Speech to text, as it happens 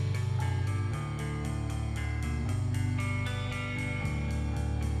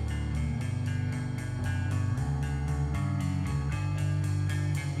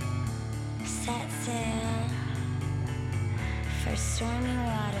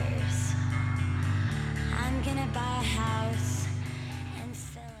I'm gonna buy a house and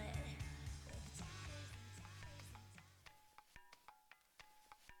fill it with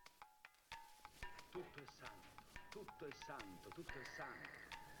Tutto è santo, tutto è santo.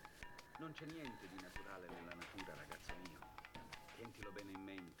 Non c'è niente di naturale nella natura, ragazzo mio. Tientilo bene in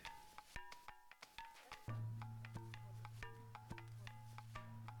mente.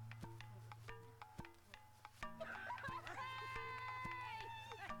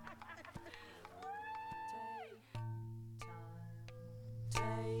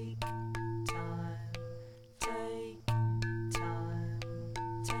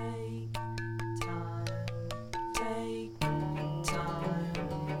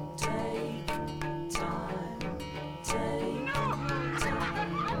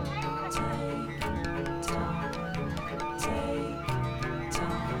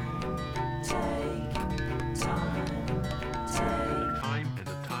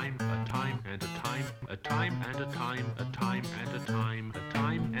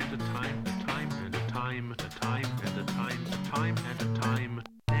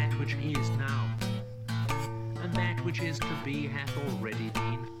 That which is now, and that which is to be hath already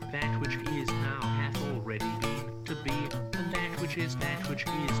been. That which is now hath already been to be, and that which is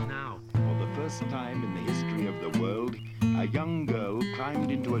now. For the first time in the history of the world, a young girl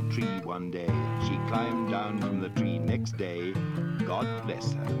climbed into a tree one day. She climbed down from the tree next day. God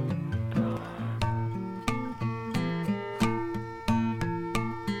bless her.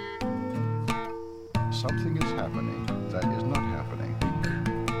 Something is happening that is not happening.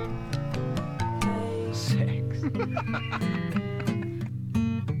 Sex.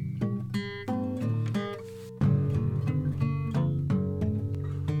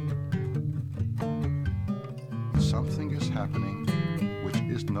 Something is happening which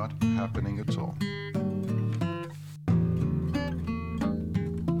is not happening at all.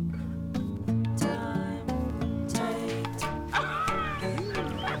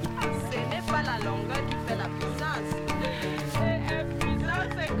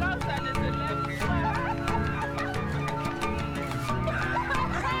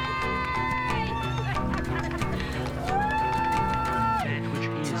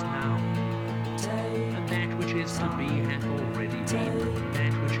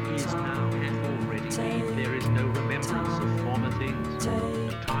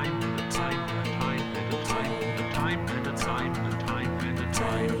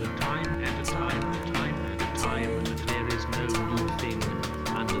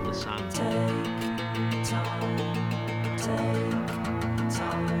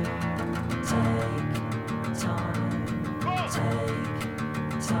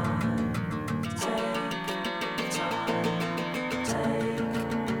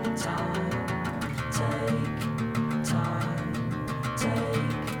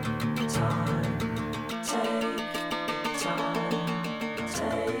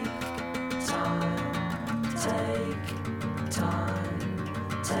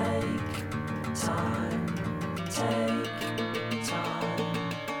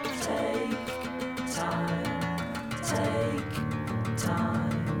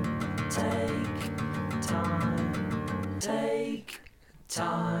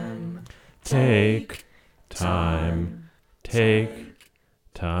 Take time. Take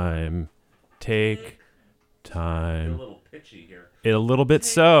time. Take time. A little pitchy here. A little bit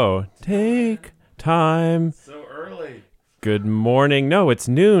so. Take time. So early. Good morning. No, it's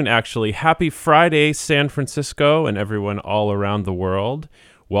noon, actually. Happy Friday, San Francisco, and everyone all around the world.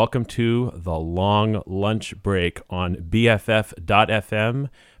 Welcome to the long lunch break on BFF.FM,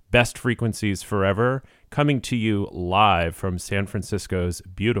 best frequencies forever, coming to you live from San Francisco's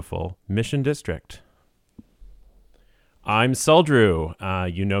beautiful Mission District. I'm Seldrew.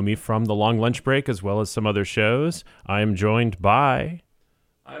 You know me from the long lunch break as well as some other shows. I am joined by...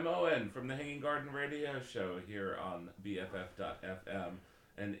 I'm Owen from the Hanging Garden Radio Show here on BFF.FM,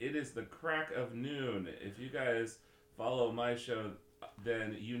 and it is the crack of noon. If you guys follow my show,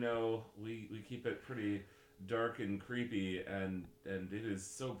 then you know we keep it pretty dark and creepy, and it is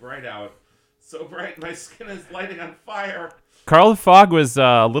so bright out. So bright, my skin is lighting on fire. Carl the Fog was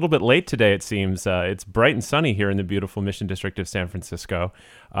a little bit late today, it seems. It's bright and sunny here in the beautiful Mission District of San Francisco.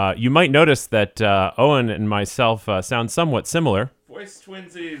 You might notice that Owen and myself sound somewhat similar. Voice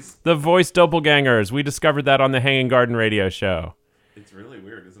twinsies. The voice doppelgangers. We discovered that on the Hanging Garden Radio Show. It's really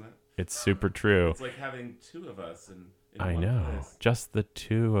weird, isn't it? It's super true. It's like having two of us in I one know. place. Just the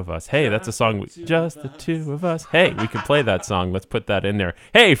two of us. Hey, that's a song. Just the two of us. Hey, we can play that song. Let's put that in there.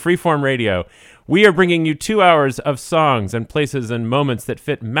 Hey, Freeform Radio. We are bringing you 2 hours of songs and places and moments that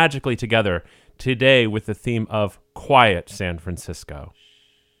fit magically together today with the theme of Quiet San Francisco.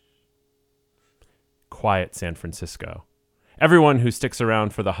 quiet San Francisco. Everyone who sticks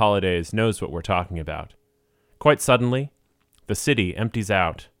around for the holidays knows what we're talking about. Quite suddenly, the city empties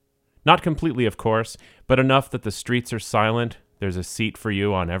out. Not completely, of course, but enough that the streets are silent. There's a seat for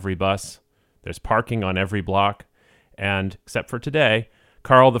you on every bus. There's parking on every block. And, except for today,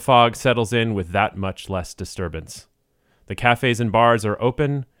 Carl the Fog settles in with that much less disturbance. The cafes and bars are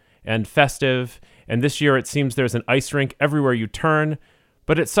open and festive, and this year it seems there's an ice rink everywhere you turn,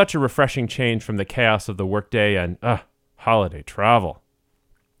 but it's such a refreshing change from the chaos of the workday and, holiday travel.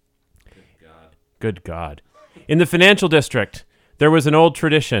 Good God. In the financial district, there was an old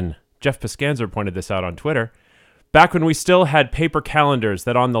tradition. Jeff Piscanzer pointed this out on Twitter. Back when we still had paper calendars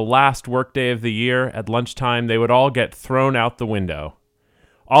that on the last workday of the year at lunchtime, they would all get thrown out the window.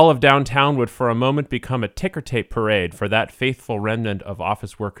 All of downtown would for a moment become a ticker tape parade for that faithful remnant of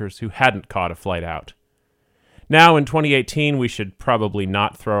office workers who hadn't caught a flight out. Now, in 2018, we should probably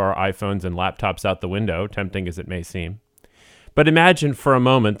not throw our iPhones and laptops out the window, tempting as it may seem. But imagine for a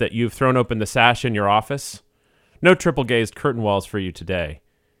moment that you've thrown open the sash in your office. No triple-gazed curtain walls for you today.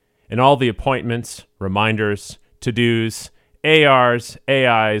 And all the appointments, reminders, to-dos, ARs,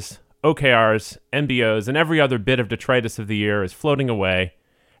 AIs, OKRs, MBOs, and every other bit of detritus of the year is floating away,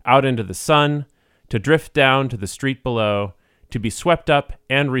 out into the sun, to drift down to the street below, to be swept up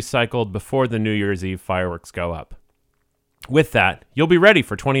and recycled before the New Year's Eve fireworks go up. With that, you'll be ready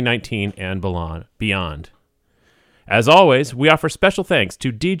for 2019 and beyond. As always, we offer special thanks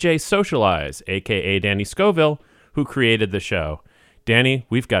to DJ Socialize, aka Danny Scoville, who created the show. Danny,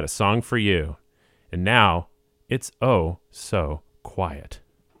 we've got a song for you. And now, it's oh so quiet.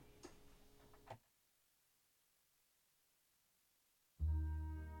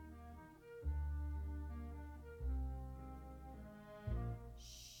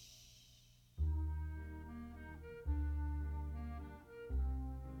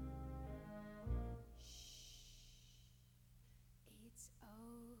 It's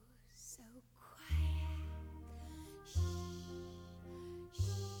oh so quiet. Shh,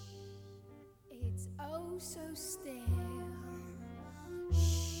 shh. It's oh so still.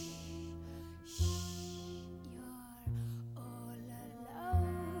 Shh, shh. You're all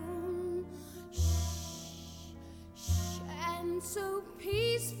alone. Shh, shh. And so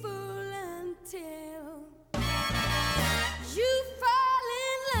peaceful until you fall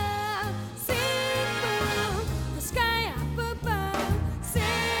in love. Simple, the sky up above.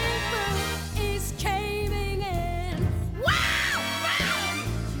 Simple is caving in. Wow, wow.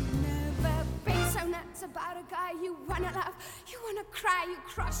 You've never been so nuts about a guy you wanna love. You wanna cry, you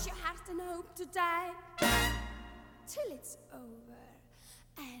cross your heart and hope to die till it's over.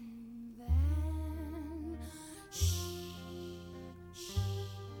 And then shh, shh.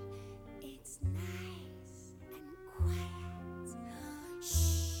 It's nice and quiet.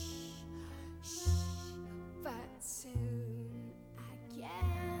 Shh, shh. But soon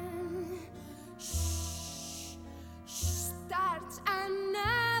again, shh, shh. Starts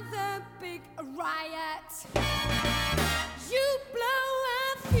another big riot. You blow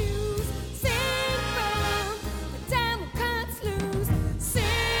a fuse. Simple, the devil cuts loose.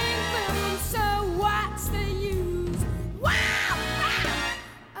 Simple, so what's the use? Wow, wow,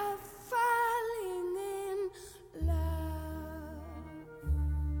 of falling in love.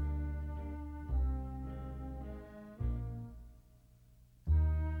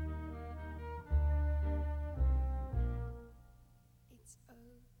 It's oh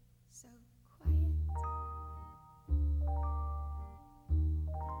so quiet.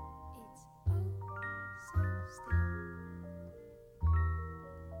 It's oh so still.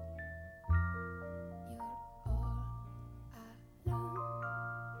 You're all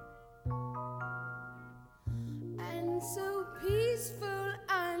alone. And so peaceful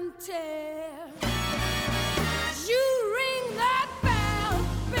until you ring that bell.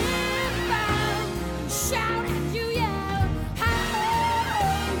 Big bell. You shout and you yell.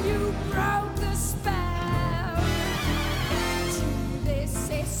 How you broke the spell. This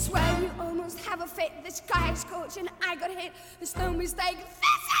is where you almost have a fit. This guy is coach and I got hit. There's no mistake. This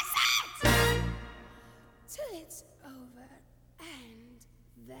is it. Till it's over and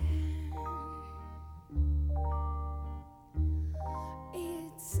then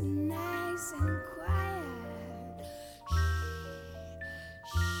it's nice and quiet. Shh,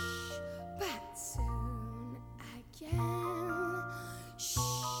 shh. But soon again, shh,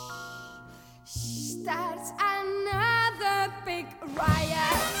 shh. Starts another big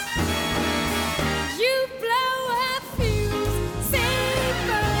riot. You blow a fuse.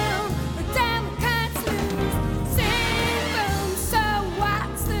 Simple, the devil cuts loose.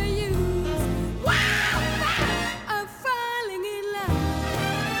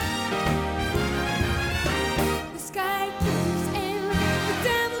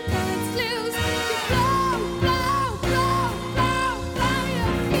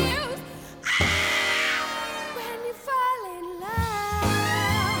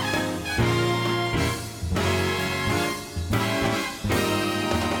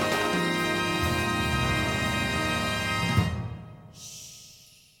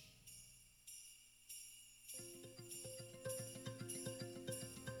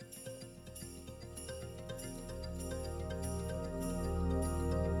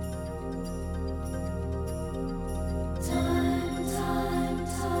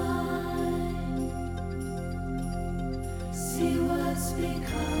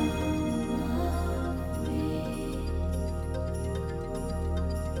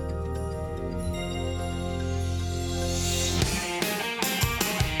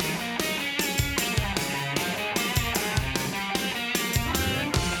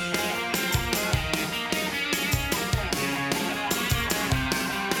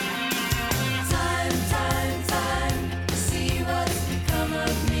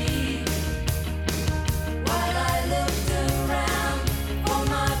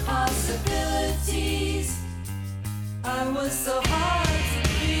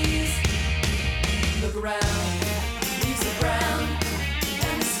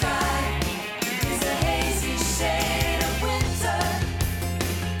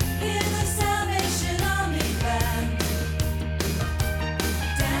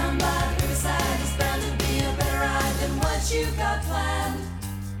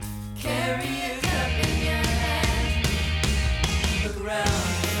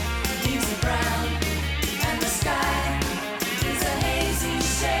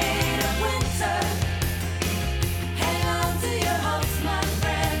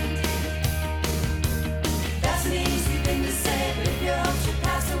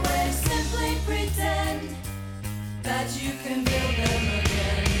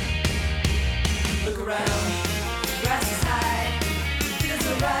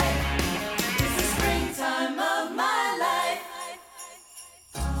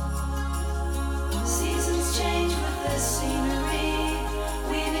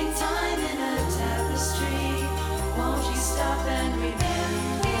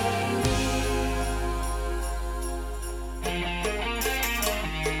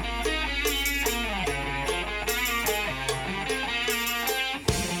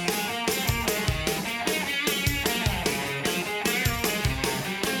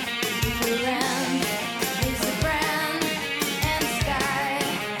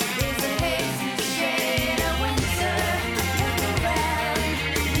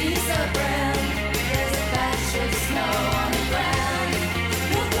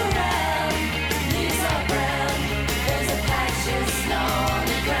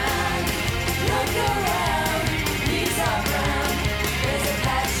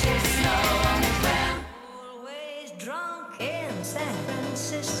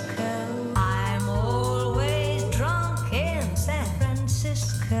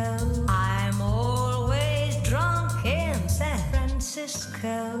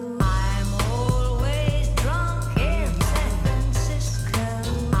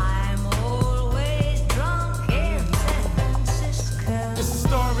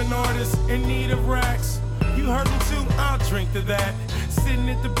 an artist in need of racks. You heard him too? I'll drink to that. Sitting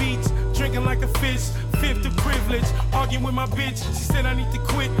at the beach, drinking like a fish. Fifth of privilege, arguing with my bitch. She said I need to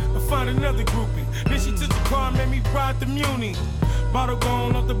quit or find another groupie. Then she took the car and made me ride the Muni. Bottle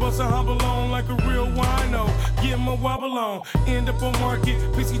gone off the bus, I hobble on like a real wino. Get my wobble on, end up on market.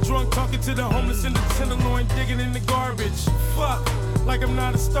 Whiskey drunk, talking to the homeless in the Tenderloin, digging in the garbage. Fuck, like I'm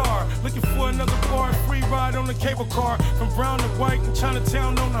not a star. Looking for another bar, free ride on the cable car. From brown to white in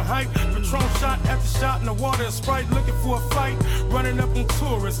Chinatown on the hype. Patron shot after shot in the water, a Sprite looking for a fight. Running up on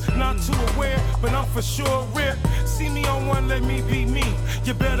tourists, not too aware, but I'm for sure rip. See me on one, let me be me.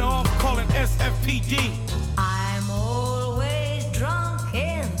 You're better off calling SFPD. I'm always drunk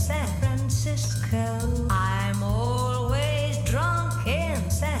in San Francisco. I'm always drunk in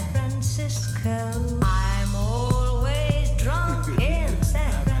San Francisco. I'm always drunk in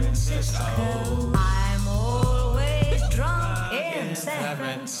San Francisco. I'm always drunk in San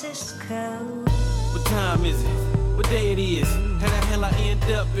Francisco. What time is it? What day it is? How the hell I end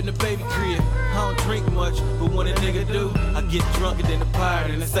up in the baby crib? I don't drink much, but when a nigga do, I get drunker than a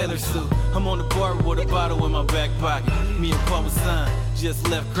pirate in a sailor suit. I'm on the bar with a bottle in my back pocket. Me and Parmesan just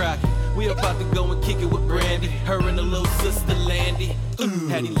left Crockett. We about to go and kick it with Brandy. Her and the little sister Landy.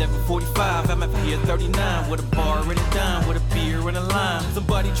 Had 11:45, I'm at Pier 39 with a bar and a dime, with a beer and a lime.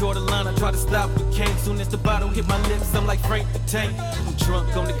 Somebody draw the line, I try to stop but can't. Soon as the bottle hit my lips, I'm like Frank the Tank. I'm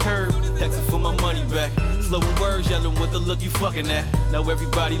drunk on the curb, asking for my money back. Slowing words, yelling with the look you fucking at. Now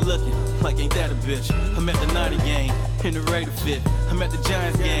everybody looking like ain't that a bitch. I'm at the 90 game, in the Raider fit. I'm at the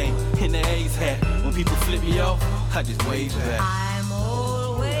Giants game, in the A's hat. When people flip me off, I just wave back. I'm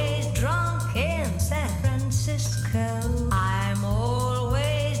always drunk in San Francisco. I'm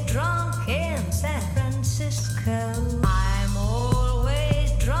always drunk in San Francisco. I'm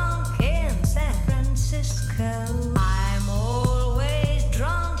always drunk in San Francisco. I'm always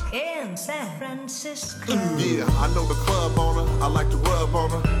drunk in San Francisco. Yeah, I know the club owner, I like to rub on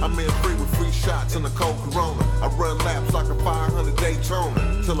her. I'm in free with free shots and a cold Corona. I run laps like a 500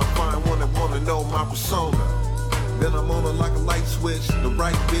 Daytona, till I find one that wanna know my persona. Then I'm on her like a light switch, the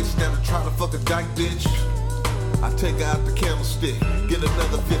right bitch that'll try to fuck a dyke bitch. I take her out the candlestick, get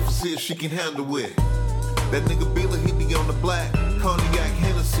another fifth to see if she can handle it. That nigga Beeler, he be on the black, cognac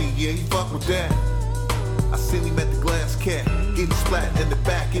Hennessy, yeah, he fuck with that. I seen him at the Glass Cat, getting splat in the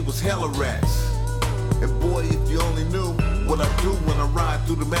back, it was hella rats. And boy, if you only knew what I do when I ride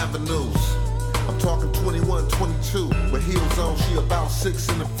through them avenues. I'm talking 21, 22, with heels on, she about 6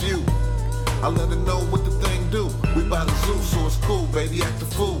 in a few. I let her know what the thing do. We by the zoo, so it's cool, baby, act a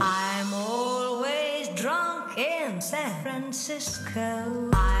fool. I'm always drunk in San Francisco.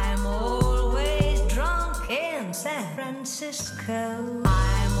 I'm always drunk in San Francisco.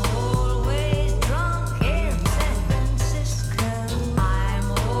 I'm always drunk in San Francisco.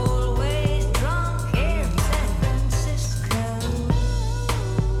 I'm always drunk in San Francisco.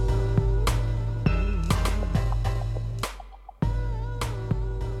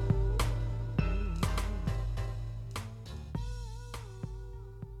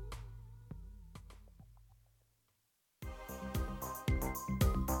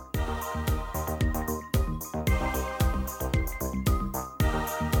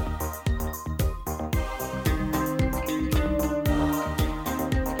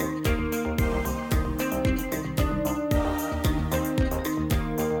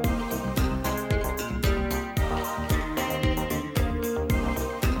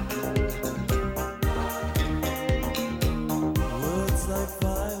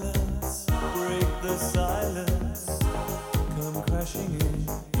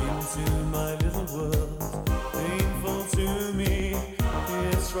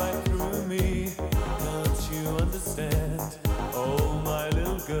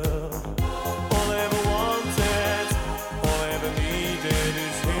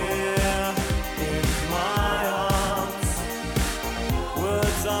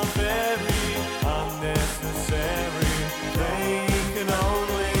 Unnecessary, they can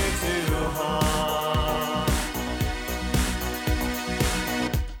only do harm.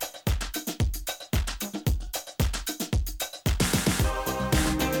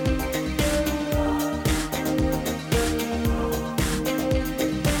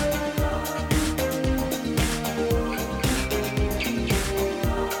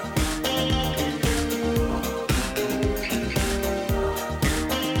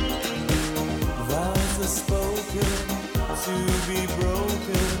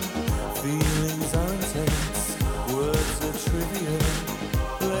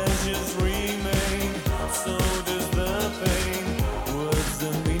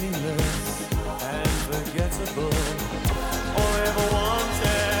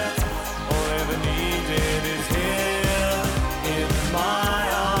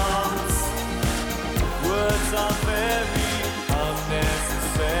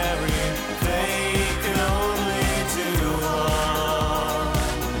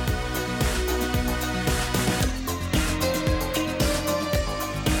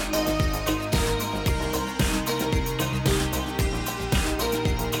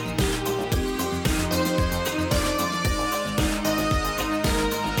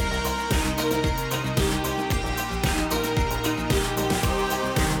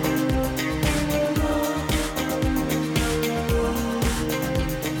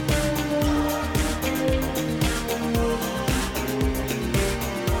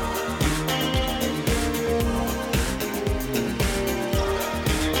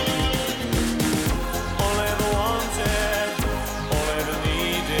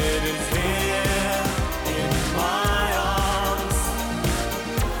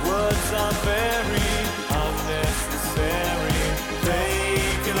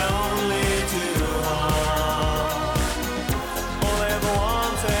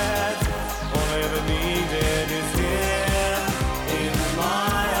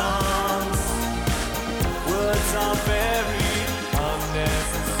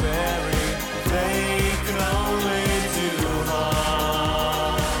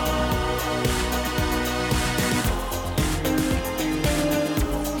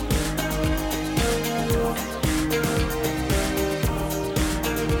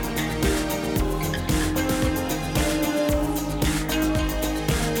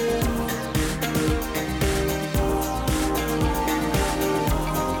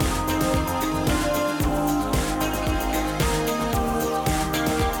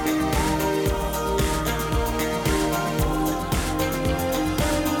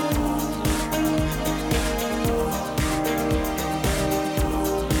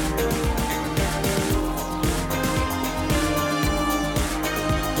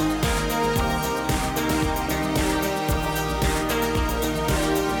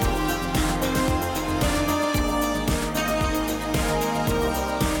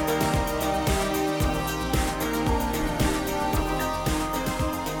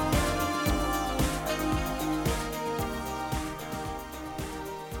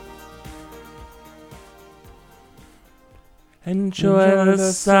 Enjoy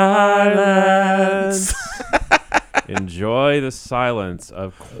the silence. Enjoy the silence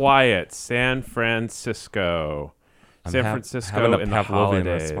of quiet San Francisco. San Francisco in the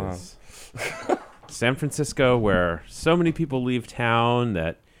holidays. San Francisco, where so many people leave town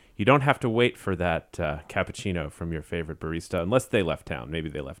that you don't have to wait for that cappuccino from your favorite barista, unless they left town. Maybe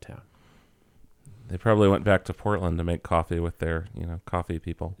they left town. They probably went back to Portland to make coffee with their, coffee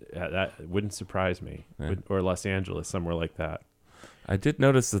people. That wouldn't surprise me. Yeah. Or Los Angeles, somewhere like that. I did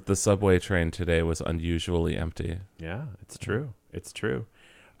notice that the subway train today was unusually empty. Yeah, it's true. It's true.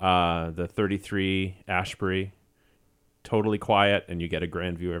 The 33 Ashbury, totally quiet, and you get a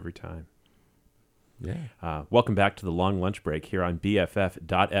grand view every time. Yeah. Welcome back to the long lunch break here on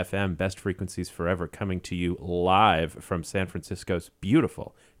BFF.FM, Best Frequencies Forever, coming to you live from San Francisco's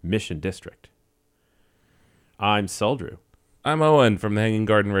beautiful Mission District. I'm Seldrew. I'm Owen from the Hanging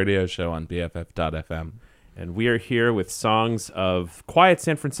Garden Radio Show on BFF.FM. And we are here with songs of quiet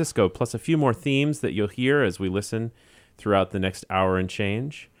San Francisco, plus a few more themes that you'll hear as we listen throughout the next hour and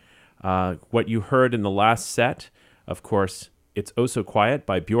change. What you heard in the last set, of course, It's Oh So Quiet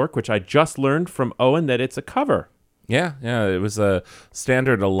by Bjork, which I just learned from Owen that it's a cover. Yeah, it was a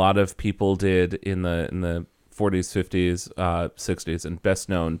standard a lot of people did in the 40s, 50s, 60s, and best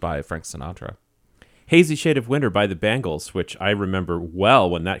known by Frank Sinatra. Hazy Shade of Winter by the Bangles, which I remember well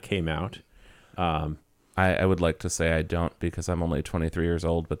when that came out. I would like to say I don't because I'm only 23 years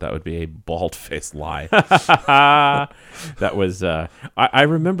old, but that would be a bald-faced lie. That was, I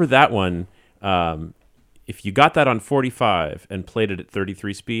remember that one. If you got that on 45 and played it at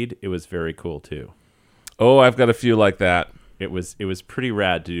 33 speed, it was very cool too. Oh, I've got a few like that. It was pretty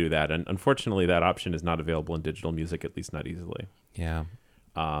rad to do that, and unfortunately that option is not available in digital music, at least not easily. Yeah.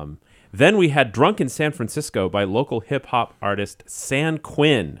 Then we had Drunk in San Francisco by local hip-hop artist San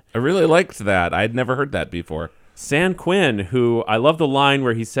Quinn. I really liked that. I'd never heard that before. San Quinn, who I love the line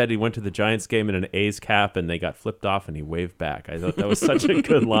where he said he went to the Giants game in an A's cap and they got flipped off and he waved back. I thought that was such a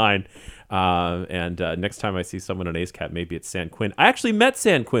good line. And next time I see someone in an A's cap, maybe it's San Quinn. I actually met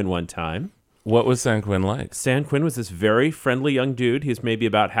San Quinn one time. What was San Quinn like? San Quinn was this very friendly young dude. He's maybe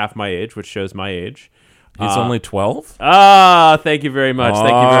about half my age, which shows my age. He's only 12? Thank you very much. Thank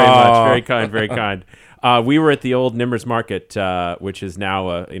you very much. Very kind, very kind. We were at the old Nimmers Market, which is now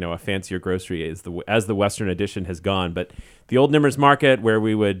a fancier grocery as the Western edition has gone. But the old Nimmers Market, where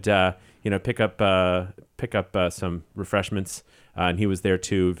we would pick up some refreshments, and he was there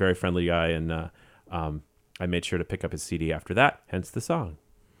too. Very friendly guy, and I made sure to pick up his CD after that. Hence the song.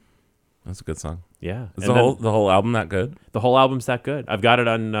 That's a good song. Yeah, is the whole album that good? The whole album's that good. I've got it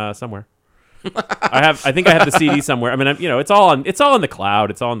on somewhere. I think I have the CD somewhere. I mean, it's all in the cloud.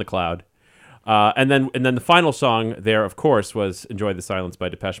 It's all in the cloud. And then the final song there, of course, was "Enjoy the Silence" by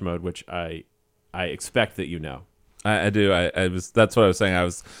Depeche Mode, which I expect that you know. I do. That's what I was saying. I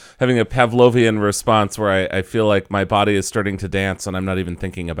was having a Pavlovian response where I feel like my body is starting to dance and I'm not even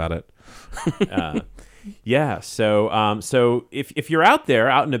thinking about it. Yeah. So if you're out there,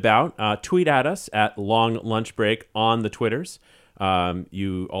 out and about, tweet at us at Long Lunch Break on the Twitters.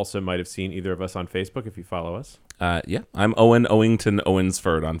 You also might have seen either of us on Facebook if you follow us. Yeah, I'm Owen Owington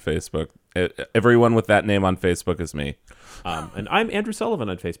Owensford on Facebook. Everyone with that name on Facebook is me. And I'm Andrew Sullivan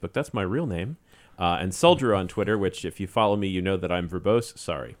on Facebook. That's my real name. And Soldier on Twitter, which if you follow me, you know that I'm verbose.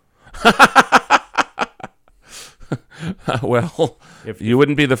 Sorry. Well, you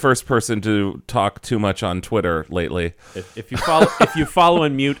wouldn't be the first person to talk too much on Twitter lately. If you follow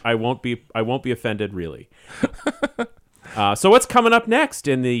and mute, I won't be offended, really. So what's coming up next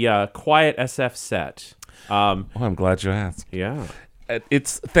in the Quiet SF set? I'm glad you asked. Yeah.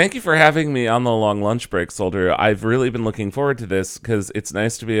 Thank you for having me on the long lunch break, Soldier. I've really been looking forward to this because it's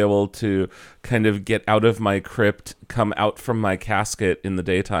nice to be able to kind of get out of my crypt, come out from my casket in the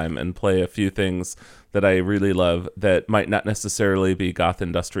daytime and play a few things that I really love that might not necessarily be Goth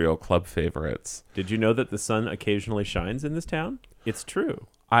Industrial Club favorites. Did you know that the sun occasionally shines in this town? It's true.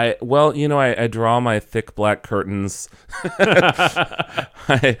 I draw my thick black curtains.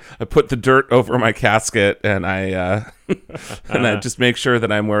 I put the dirt over my casket, and I just make sure that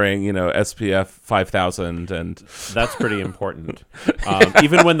I'm wearing SPF 5000, and that's pretty important.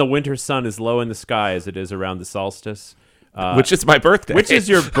 Even when the winter sun is low in the sky, as it is around the solstice. Which is my birthday. Which is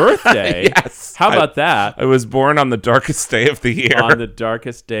your birthday? Yes. How about that? I was born on the darkest day of the year. On the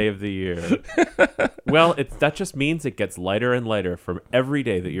darkest day of the year. Well, that just means it gets lighter and lighter from every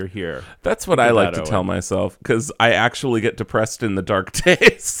day that you're here. That's what I like to tell myself, because I actually get depressed in the dark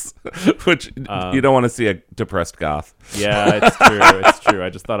days, which you don't want to see a depressed goth. Yeah, it's true. It's true. I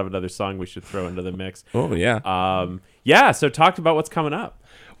just thought of another song we should throw into the mix. Oh, yeah. Yeah, so talked about what's coming up.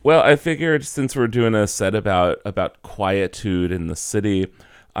 Well, I figured since we're doing a set about quietude in the city,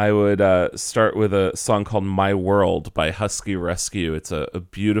 I would start with a song called My World by Husky Rescue. It's a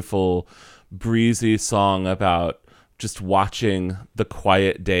beautiful, breezy song about just watching the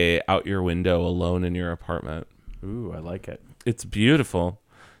quiet day out your window alone in your apartment. Ooh, I like it. It's beautiful.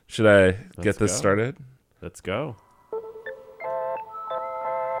 Should I get this started? Let's go.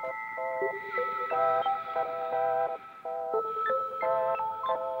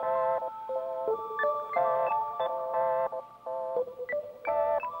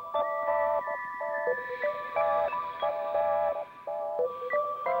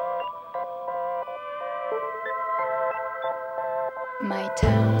 My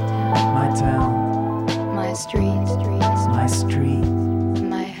town, my street,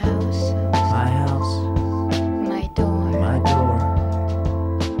 my house, my door,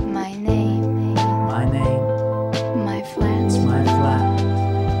 my name, my flat,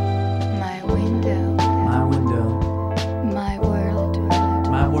 my window, my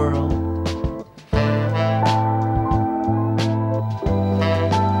world.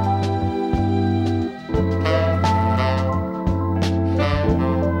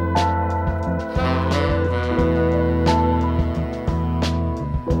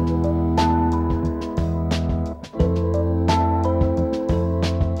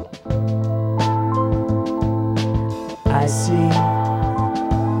 I see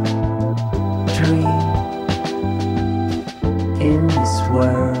tree in this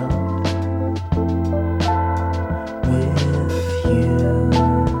world with you.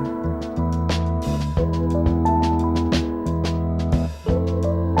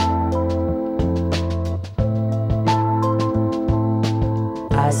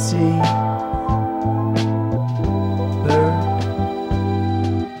 I see bird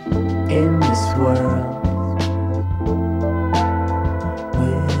in this world.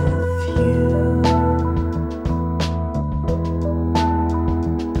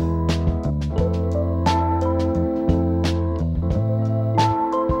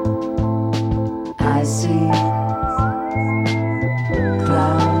 I see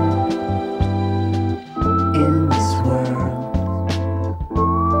cloud in this world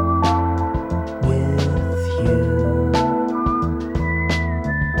with you.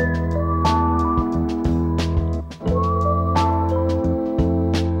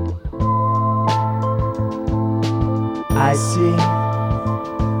 I see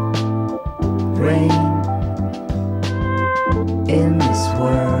rain in this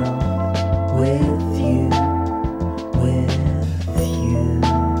world with you, with you.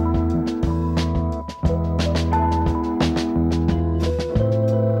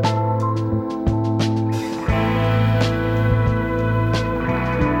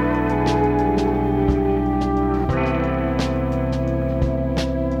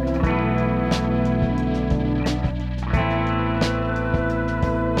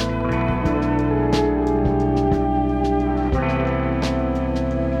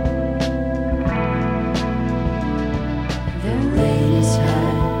 The rain is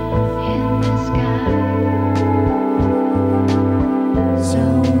high in the sky, so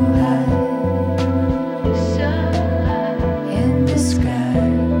high in the sky.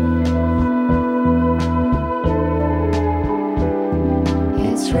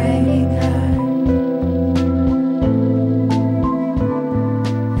 It's raining high.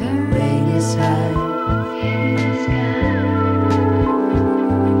 The rain is high in the sky,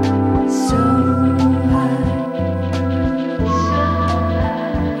 so high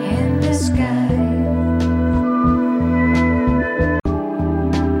in the sky.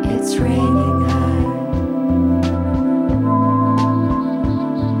 It's raining high.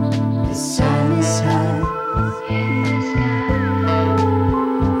 The sun is high in the sky,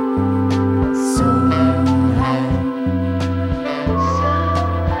 so high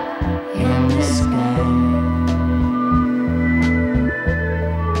in the sky.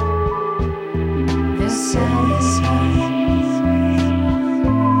 The sun is high.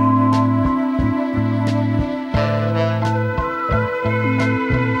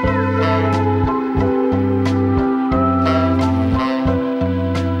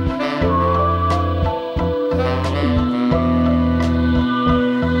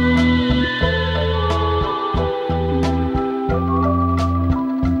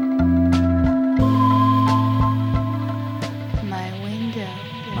 My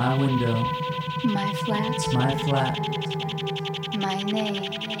window, My flat, my name,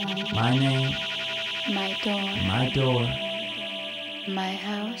 my door, my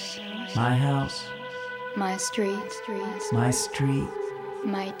house, my street,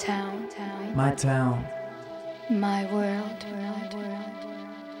 my town, my town, my world.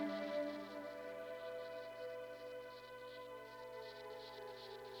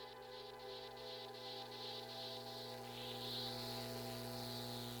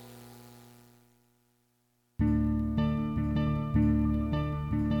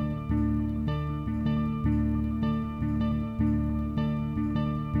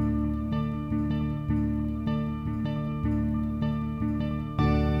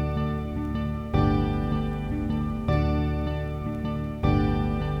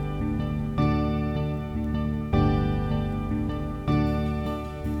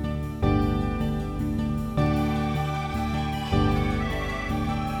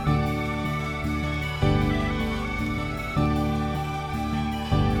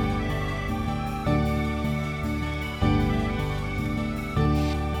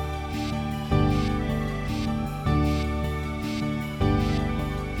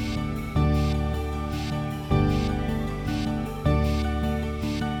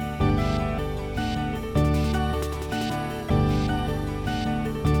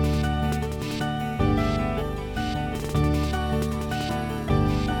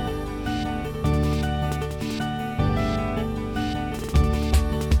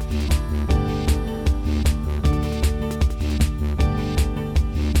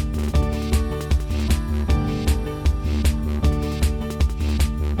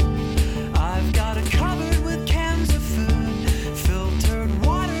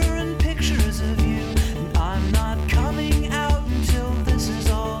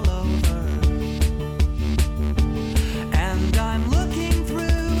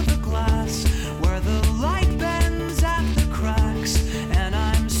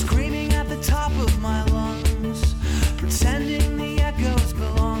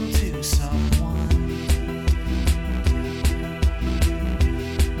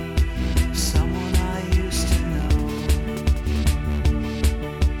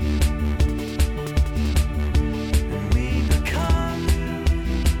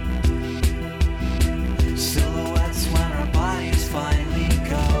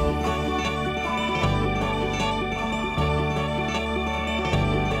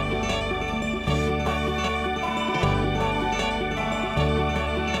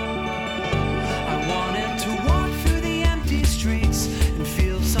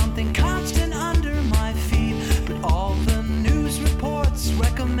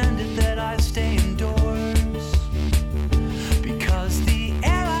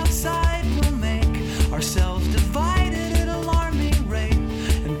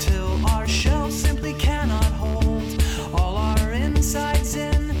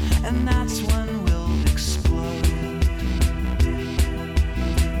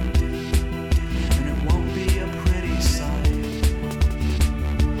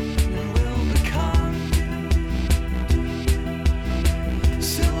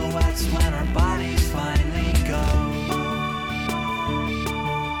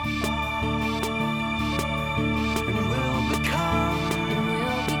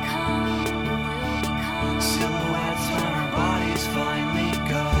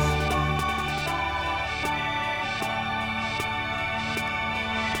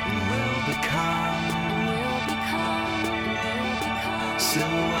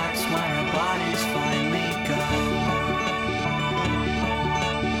 Silhouettes when our bodies finally go.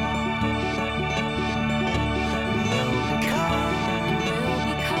 We'll become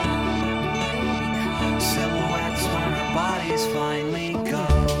silhouettes when our bodies finally go.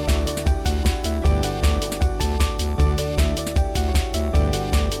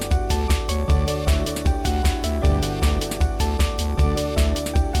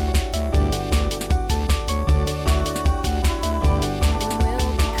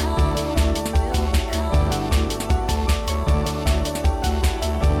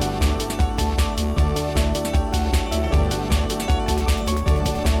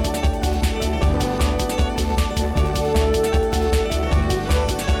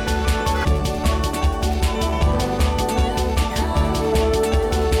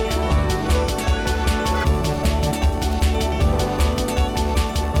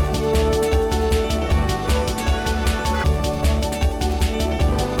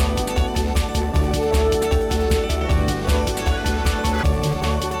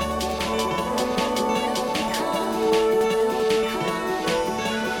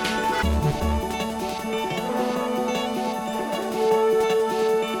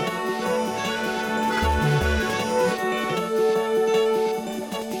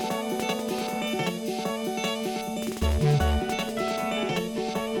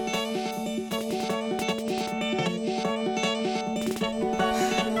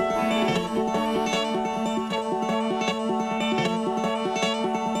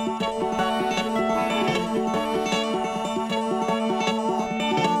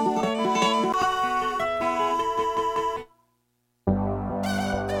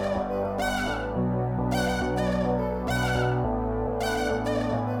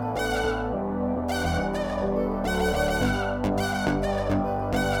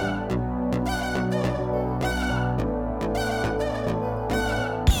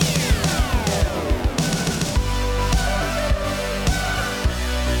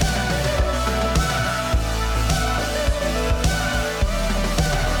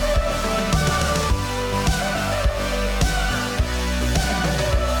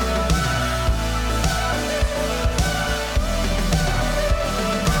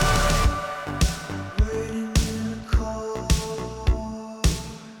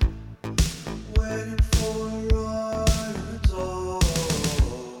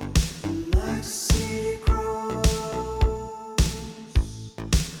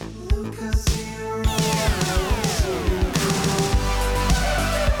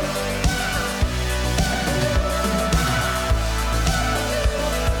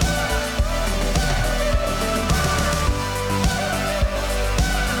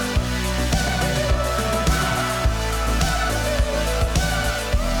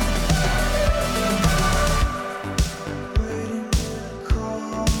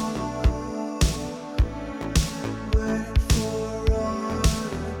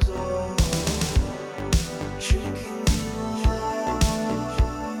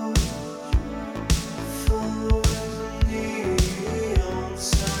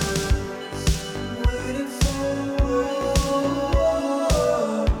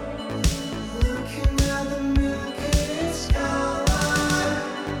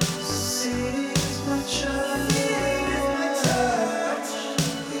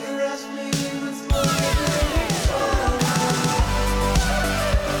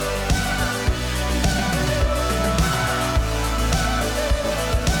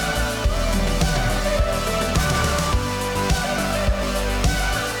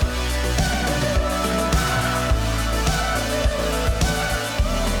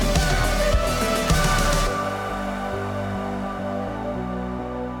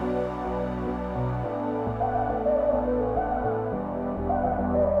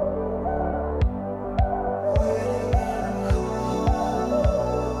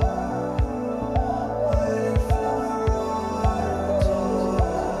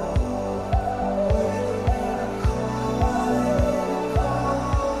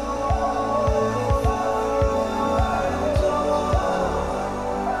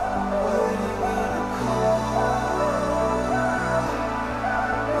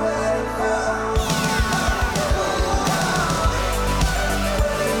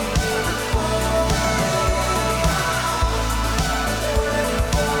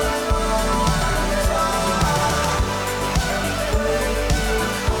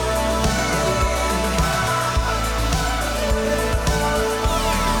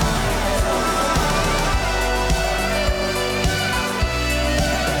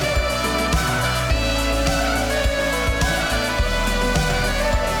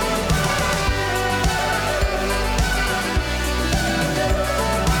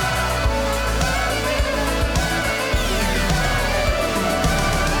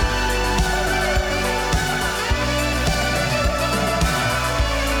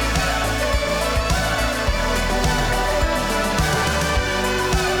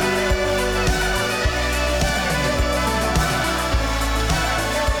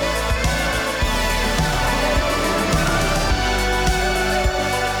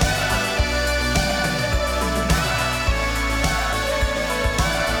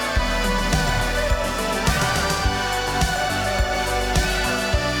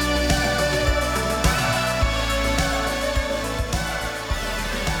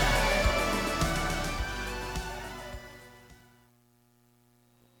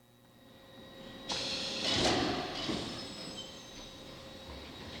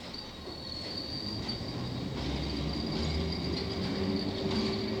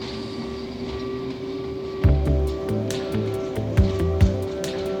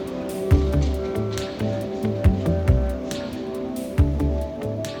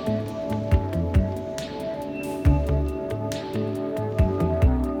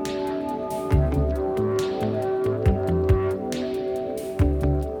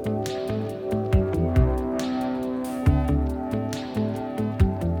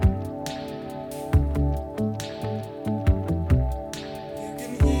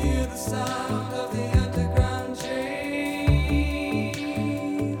 sound of the underground chains.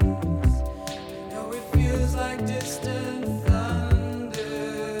 You know it feels like distant thunder.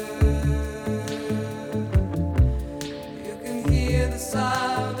 You can hear the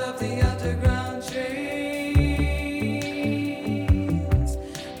sound of the underground chains.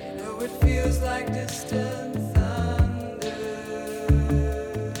 You know it feels like distant thunder.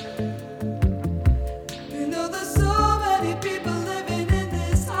 You know there's so many people living in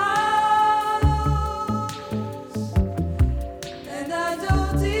this house, and I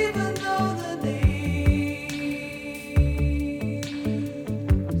don't even know the names.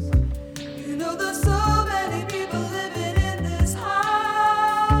 You know there's so many people living in this house,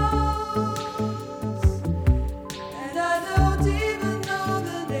 and I don't even know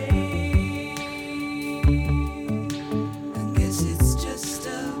the names. I guess it's just a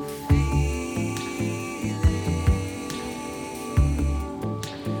feeling.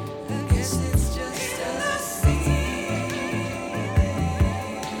 I guess it's just a feeling.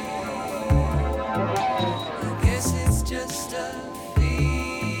 I guess it's just a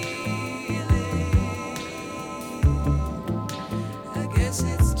feeling. I guess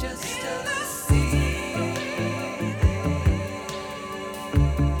it's just a feeling.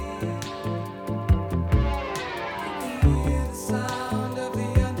 You can hear the sound of the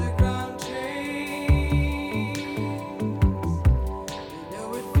underground trains. You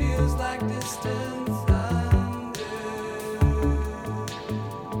know it feels like distant thunder.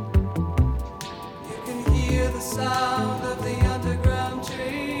 You can hear the sound of the underground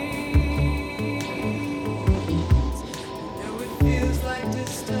trains. You know it feels like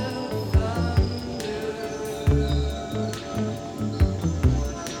distant thunder.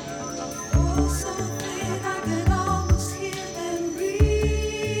 Oh, something I can almost hear them breathing.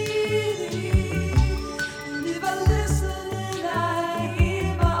 And if I listen and I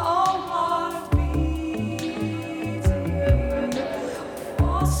hear my own heart beating.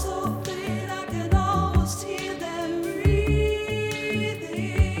 Oh, something I can almost hear them breathing.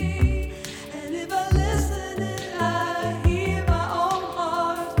 And if I listen and I hear my own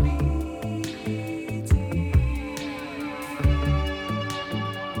heart beating.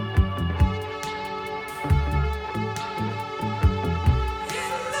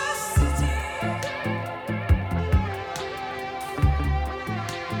 In the city,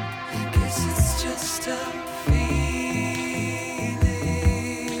 I guess it's just a feeling.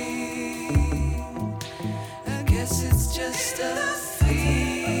 I guess it's just a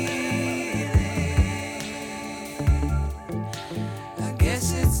feeling. I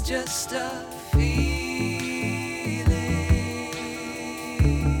guess it's just a feeling.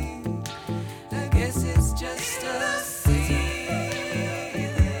 I guess it's just a feeling.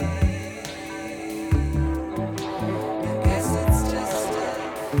 I guess it's just a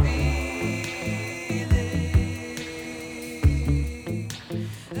feeling. I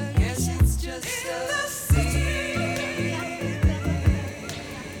guess it's just a feeling.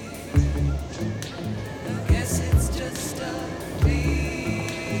 I guess it's just a feeling. I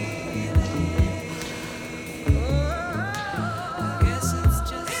guess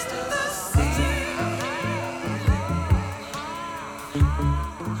it's just a feeling.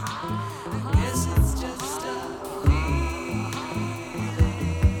 I guess it's just a feeling.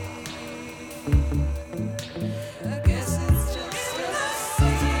 I guess it's just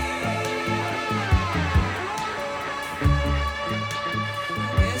a I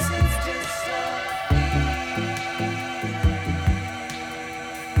guess it's just a I guess it's just a I guess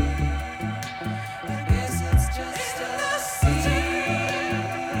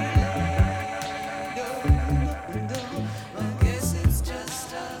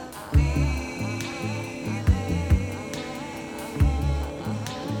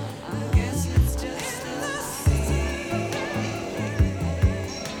just a I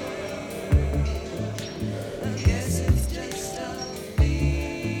guess it's just a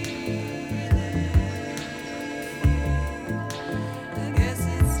I guess it's just a I guess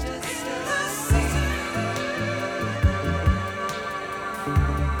it's just a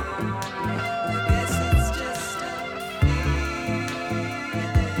I guess it's just a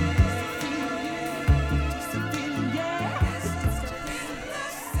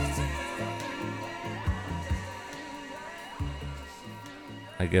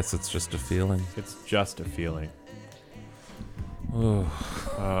I guess it's just a feeling. It's just a feeling.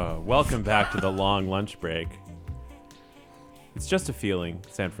 Welcome back to the long lunch break. It's just a feeling,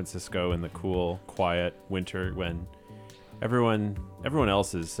 San Francisco, in the cool, quiet winter when everyone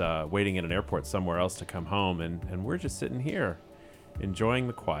else is waiting at an airport somewhere else to come home, and we're just sitting here enjoying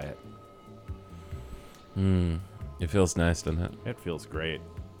the quiet. It feels nice, doesn't it? It feels great.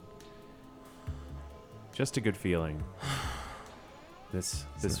 Just a good feeling. This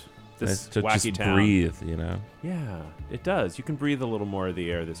Nice to wacky just town. breathe, you know. Yeah, it does. You can breathe a little more of the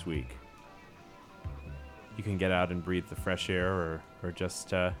air this week. You can get out and breathe the fresh air, or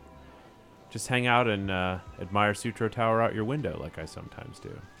just hang out and admire Sutro Tower out your window, like I sometimes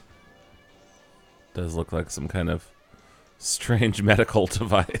do. Does look like some kind of strange medical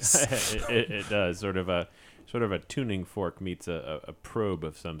device. it does. Sort of a tuning fork meets a probe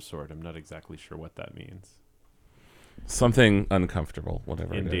of some sort. I'm not exactly sure what that means. Something uncomfortable,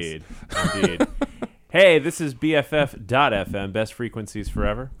 whatever it is. Indeed. Hey, this is BFF.FM, best frequencies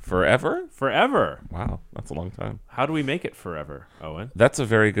forever. Forever? Forever. Wow, that's a long time. How do we make it forever, Owen? That's a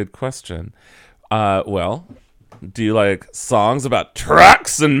very good question. Well, do you like songs about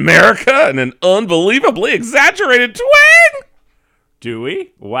trucks in America and an unbelievably exaggerated twang? Do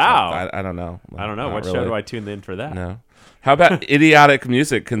we? Wow. I don't know. I don't know. Not What really. show do I tune in for that? No. How about idiotic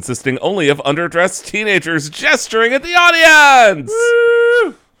music consisting only of underdressed teenagers gesturing at the audience?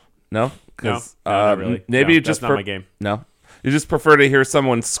 Woo! No? No, not really. Maybe No, you just that's not my game. No. You just prefer to hear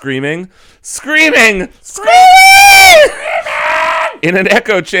someone screaming in an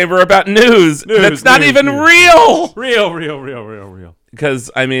echo chamber about news that's not even real. Real.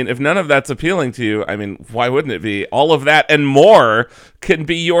 Because, I mean, if none of that's appealing to you, I mean, why wouldn't it be? All of that and more can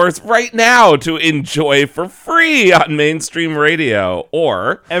be yours right now to enjoy for free on mainstream radio,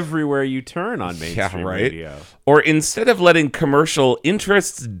 or everywhere you turn on mainstream radio. Or instead of letting commercial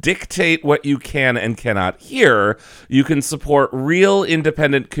interests dictate what you can and cannot hear, you can support real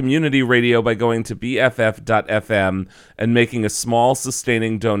independent community radio by going to BFF.FM and making a small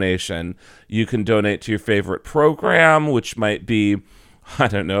sustaining donation. You can donate to your favorite program, which might be, I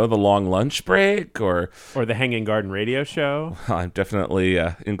don't know, the long lunch break or the Hanging Garden radio show. I'm definitely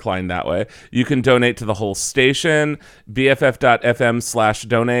inclined that way. You can donate to the whole station,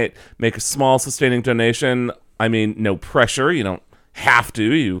 bff.fm/donate. Make a small sustaining donation. I mean, no pressure. You don't have to.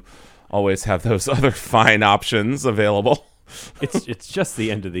 You always have those other fine options available. It's just the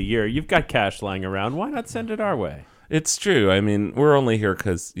end of the year. You've got cash lying around. Why not send it our way? It's true. I mean, we're only here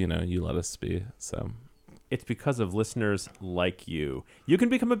because, you let us be, so... It's because of listeners like you. You can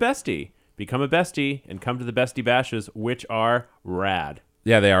become a bestie. Become a bestie and come to the Bestie Bashes, which are rad.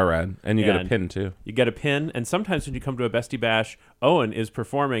 Yeah, they are rad. And you get a pin, too. You get a pin, and sometimes when you come to a Bestie Bash, Owen is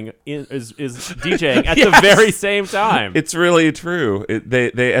performing, is DJing at the very same time. It's really true.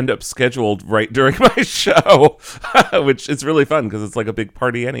 They end up scheduled right during my show, which is really fun because it's like a big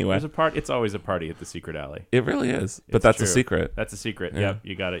party anyway. It's always a party at the Secret Alley. It really is, but that's a secret. That's a secret. Yeah. Yep,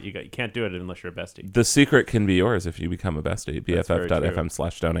 you got it. You can't do it unless you're a bestie. The secret can be yours if you become a bestie.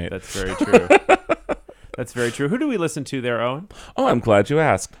 BFF.fm/donate. That's very true. That's very true. Who do we listen to there, Owen? Oh, I'm glad you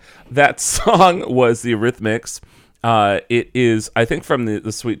asked. That song was the Eurythmics. It is, I think, from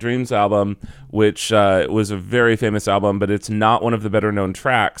the Sweet Dreams album, which was a very famous album, but it's not one of the better-known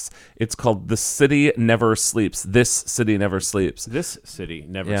tracks. It's called The City Never Sleeps. This City Never Sleeps. This City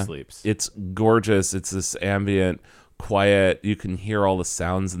Never Sleeps. It's gorgeous. It's this ambient, quiet. You can hear all the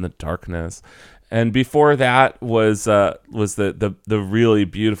sounds in the darkness. And before that was the really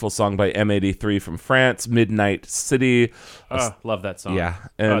beautiful song by M83 from France, Midnight City. Oh, love that song. Yeah.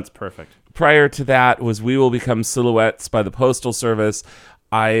 And it's perfect. Prior to that was We Will Become Silhouettes by the Postal Service.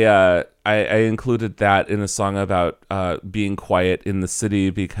 I included that in a song about being quiet in the city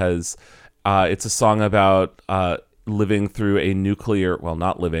because it's a song about living through a nuclear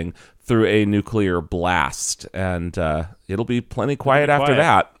blast. And it'll be plenty quiet after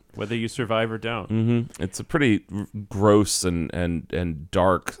that. Whether you survive or don't. Mm-hmm. It's a pretty gross and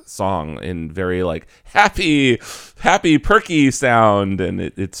dark song in very like happy, perky sound, and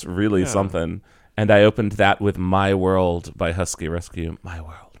it's really something. And I opened that with My World by Husky Rescue. My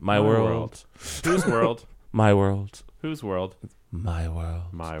world. Whose world? My world. Whose world? My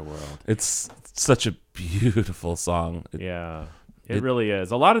world. My world. It's such a beautiful song. It really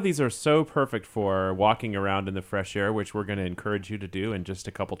is. A lot of these are so perfect for walking around in the fresh air, which we're going to encourage you to do in just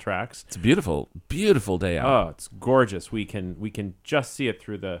a couple tracks. It's a beautiful, beautiful day out. Oh, it's gorgeous. We can just see it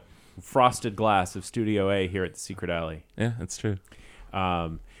through the frosted glass of Studio A here at the Secret Alley. Yeah, that's true.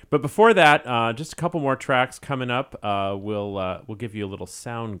 But before that, just a couple more tracks coming up. We'll give you a little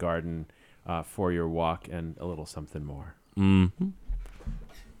Soundgarden for your walk and a little something more. Mm-hmm.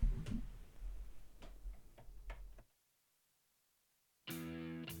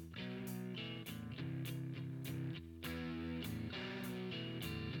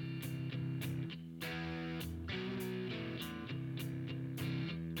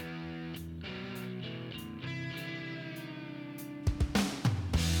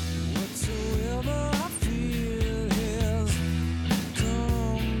 Whatsoever I feel has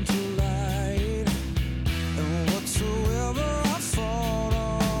come to light.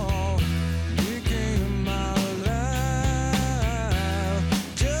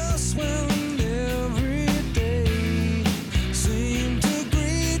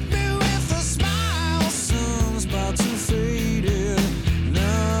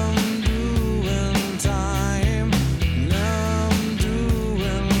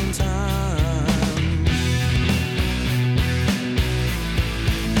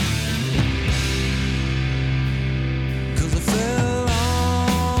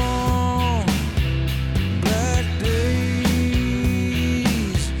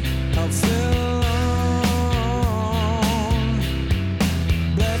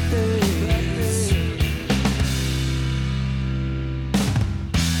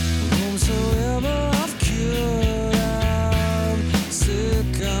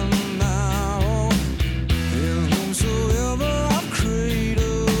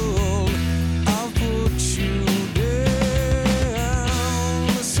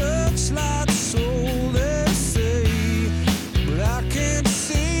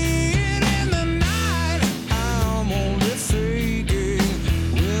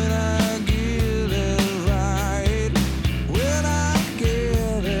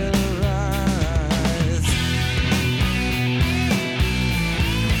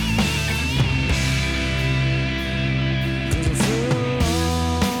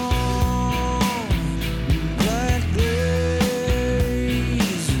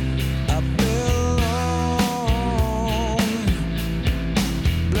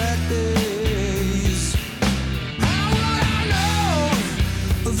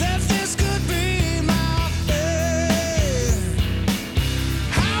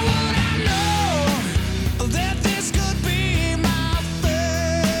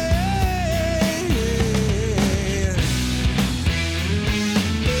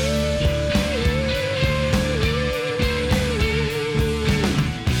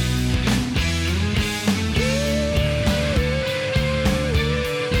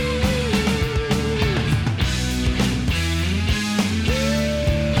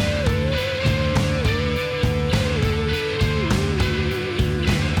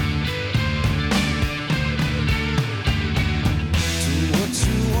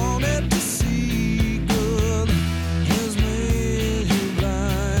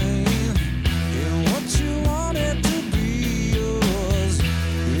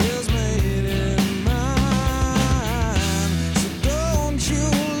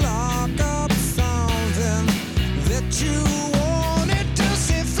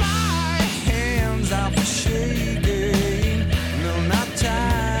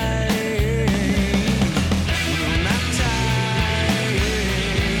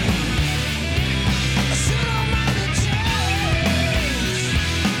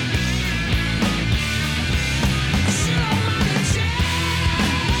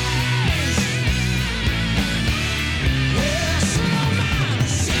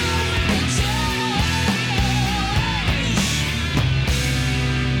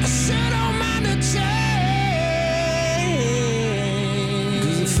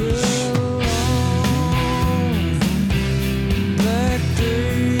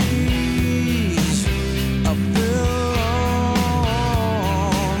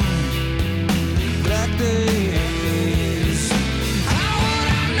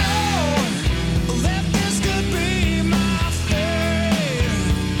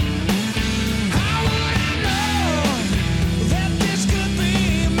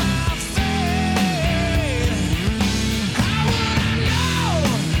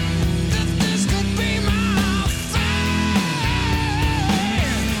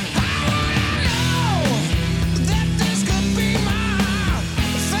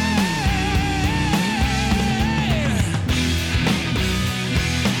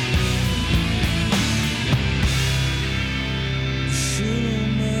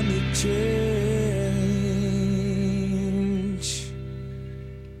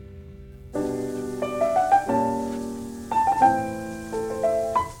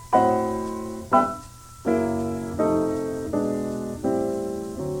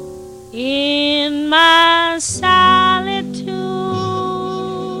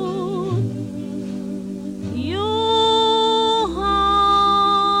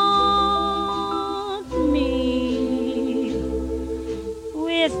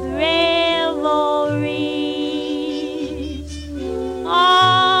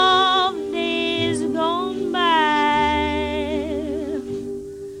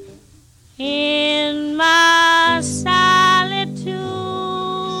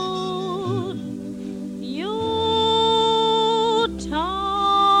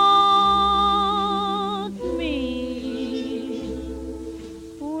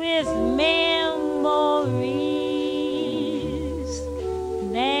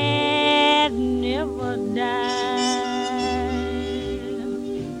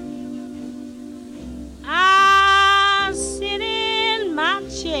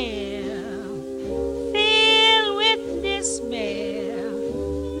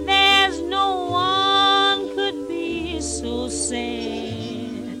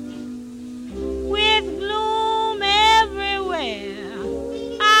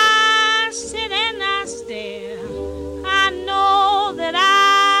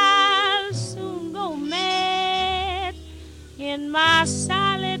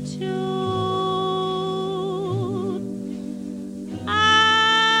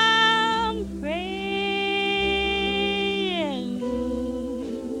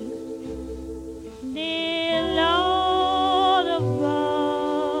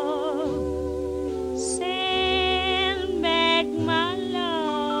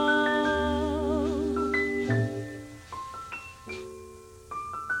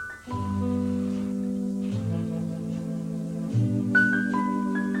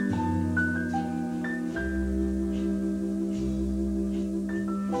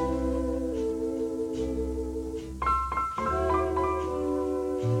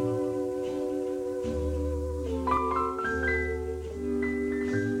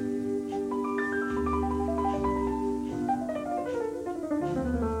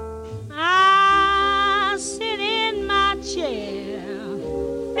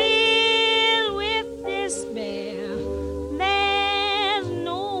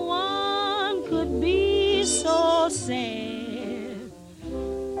 sad,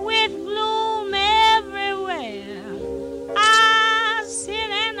 with gloom everywhere. I sit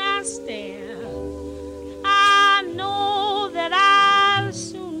and I stare. I know that I'll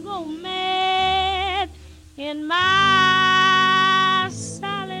soon go mad in my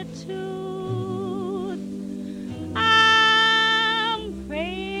solitude. I'm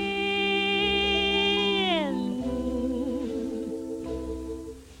praying,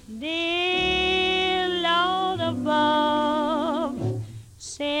 dear Lord above,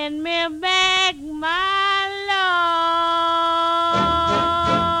 send me back my love.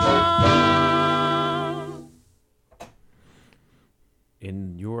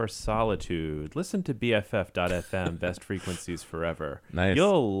 In your solitude, listen to BFF.FM, best frequencies forever. Nice.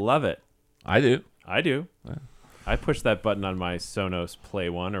 You'll love it. I do. I do. Yeah. I push that button on my Sonos Play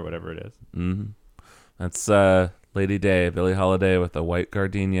 1 or whatever it is. Mm-hmm. That's Lady Day, Billie Holiday with a white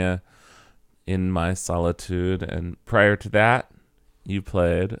gardenia, In My Solitude. And prior to that, you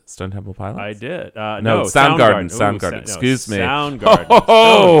played Stone Temple Pilots? I did. No, Soundgarden. Soundgarden. Excuse me. Soundgarden.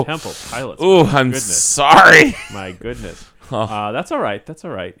 Oh, Stone Temple Pilots. Oh, My I'm goodness. sorry. My goodness. Oh. That's all right. That's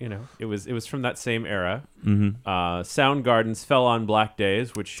all right. You know, it was from that same era. Mm-hmm. Soundgarden's "Fell on Black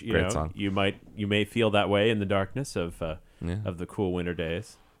Days," which you Great know song. you may feel that way in the darkness of the cool winter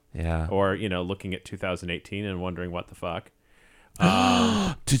days. Yeah. Or you know, looking at 2018 and wondering what the fuck.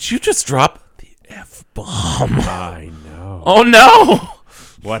 Did you just drop the F-bomb? I know. Oh no!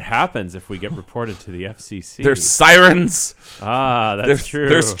 What happens if we get reported to the FCC? There's sirens. That's true.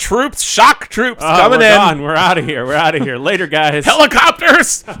 There's troops, shock troops Oh, coming we're in. gone. We're out of here. We're out of here. Later, guys.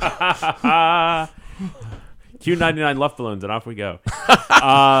 Helicopters. Q99 left balloons, and off we go.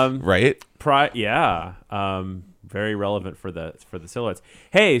 Right? Very relevant for the silhouettes.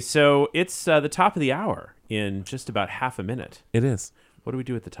 Hey, so it's the top of the hour in just about half a minute. It is. What do we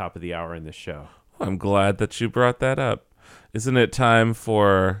do at the top of the hour in this show? I'm glad that you brought that up. Isn't it time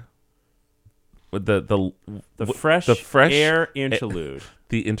for the fresh air interlude?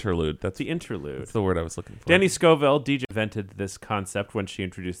 The interlude. That's the interlude. That's the word I was looking for. Danny Scoville, DJ, invented this concept when she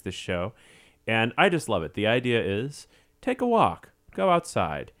introduced this show, and I just love it. The idea is take a walk, go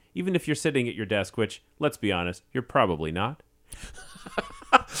outside, even if you're sitting at your desk, which, let's be honest, you're probably not.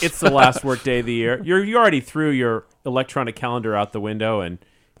 It's the last work day of the year. You already threw your electronic calendar out the window and,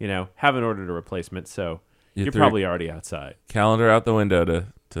 you know, haven't ordered a replacement, so you're probably already outside. Calendar out the window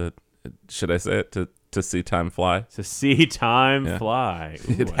to should I say it, to see time fly? To see time fly.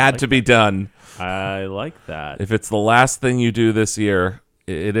 Ooh, it had to be done. I like that. If it's the last thing you do this year,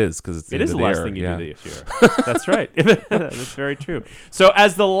 it is, because it is the last thing you do this year. That's right. That's very true. So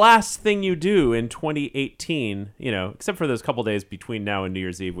as the last thing you do in 2018, you know, except for those couple days between now and New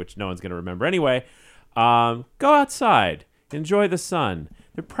Year's Eve, which no one's going to remember anyway, go outside, enjoy the sun.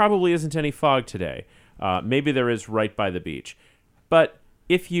 There probably isn't any fog today. Maybe there is right by the beach. But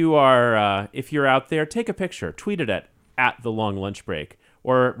if you're out there, take a picture, tweet it at the long lunch break,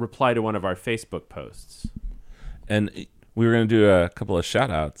 or reply to one of our Facebook posts. And we were going to do a couple of shout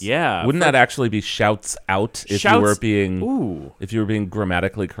outs. Yeah. Wouldn't that actually be shouts out if you were being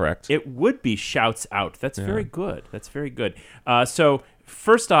grammatically correct? It would be shouts out. That's very good. That's very good. So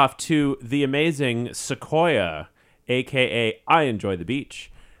first off, to the amazing Sequoia, a.k.a. I Enjoy the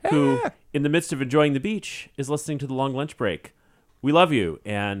Beach, who, in the midst of enjoying the beach, is listening to the long lunch break. We love you,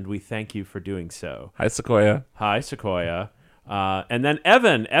 and we thank you for doing so. Hi, Sequoia. Hi, Sequoia. And then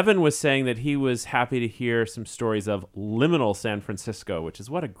Evan was saying that he was happy to hear some stories of liminal San Francisco, which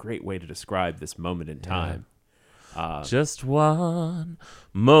is what a great way to describe this moment in time. Just one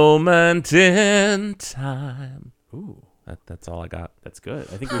moment in time. Ooh. That's all I got. That's good.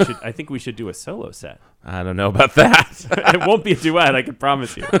 I think we should do a solo set. I don't know about that. It won't be a duet, I can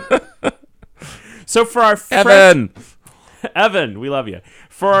promise you. So for our Evan, we love you.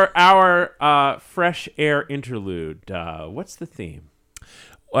 For our fresh air interlude, what's the theme?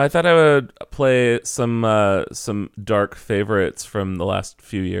 Well, I thought I would play some dark favorites from the last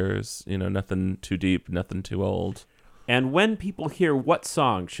few years. You know, nothing too deep, nothing too old. And when people hear what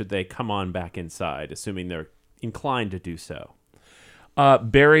song, should they come on back inside, assuming they're inclined to do so?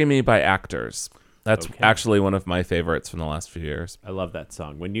 Bury Me by Actors. That's actually one of my favorites from the last few years. I love that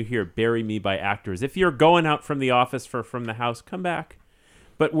song. When you hear Bury Me by Actors, if you're going out from the office from the house, come back.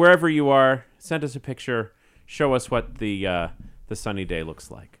 But wherever you are, send us a picture. Show us what the sunny day looks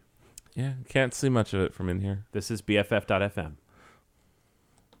like. Yeah, can't see much of it from in here. This is BFF.FM.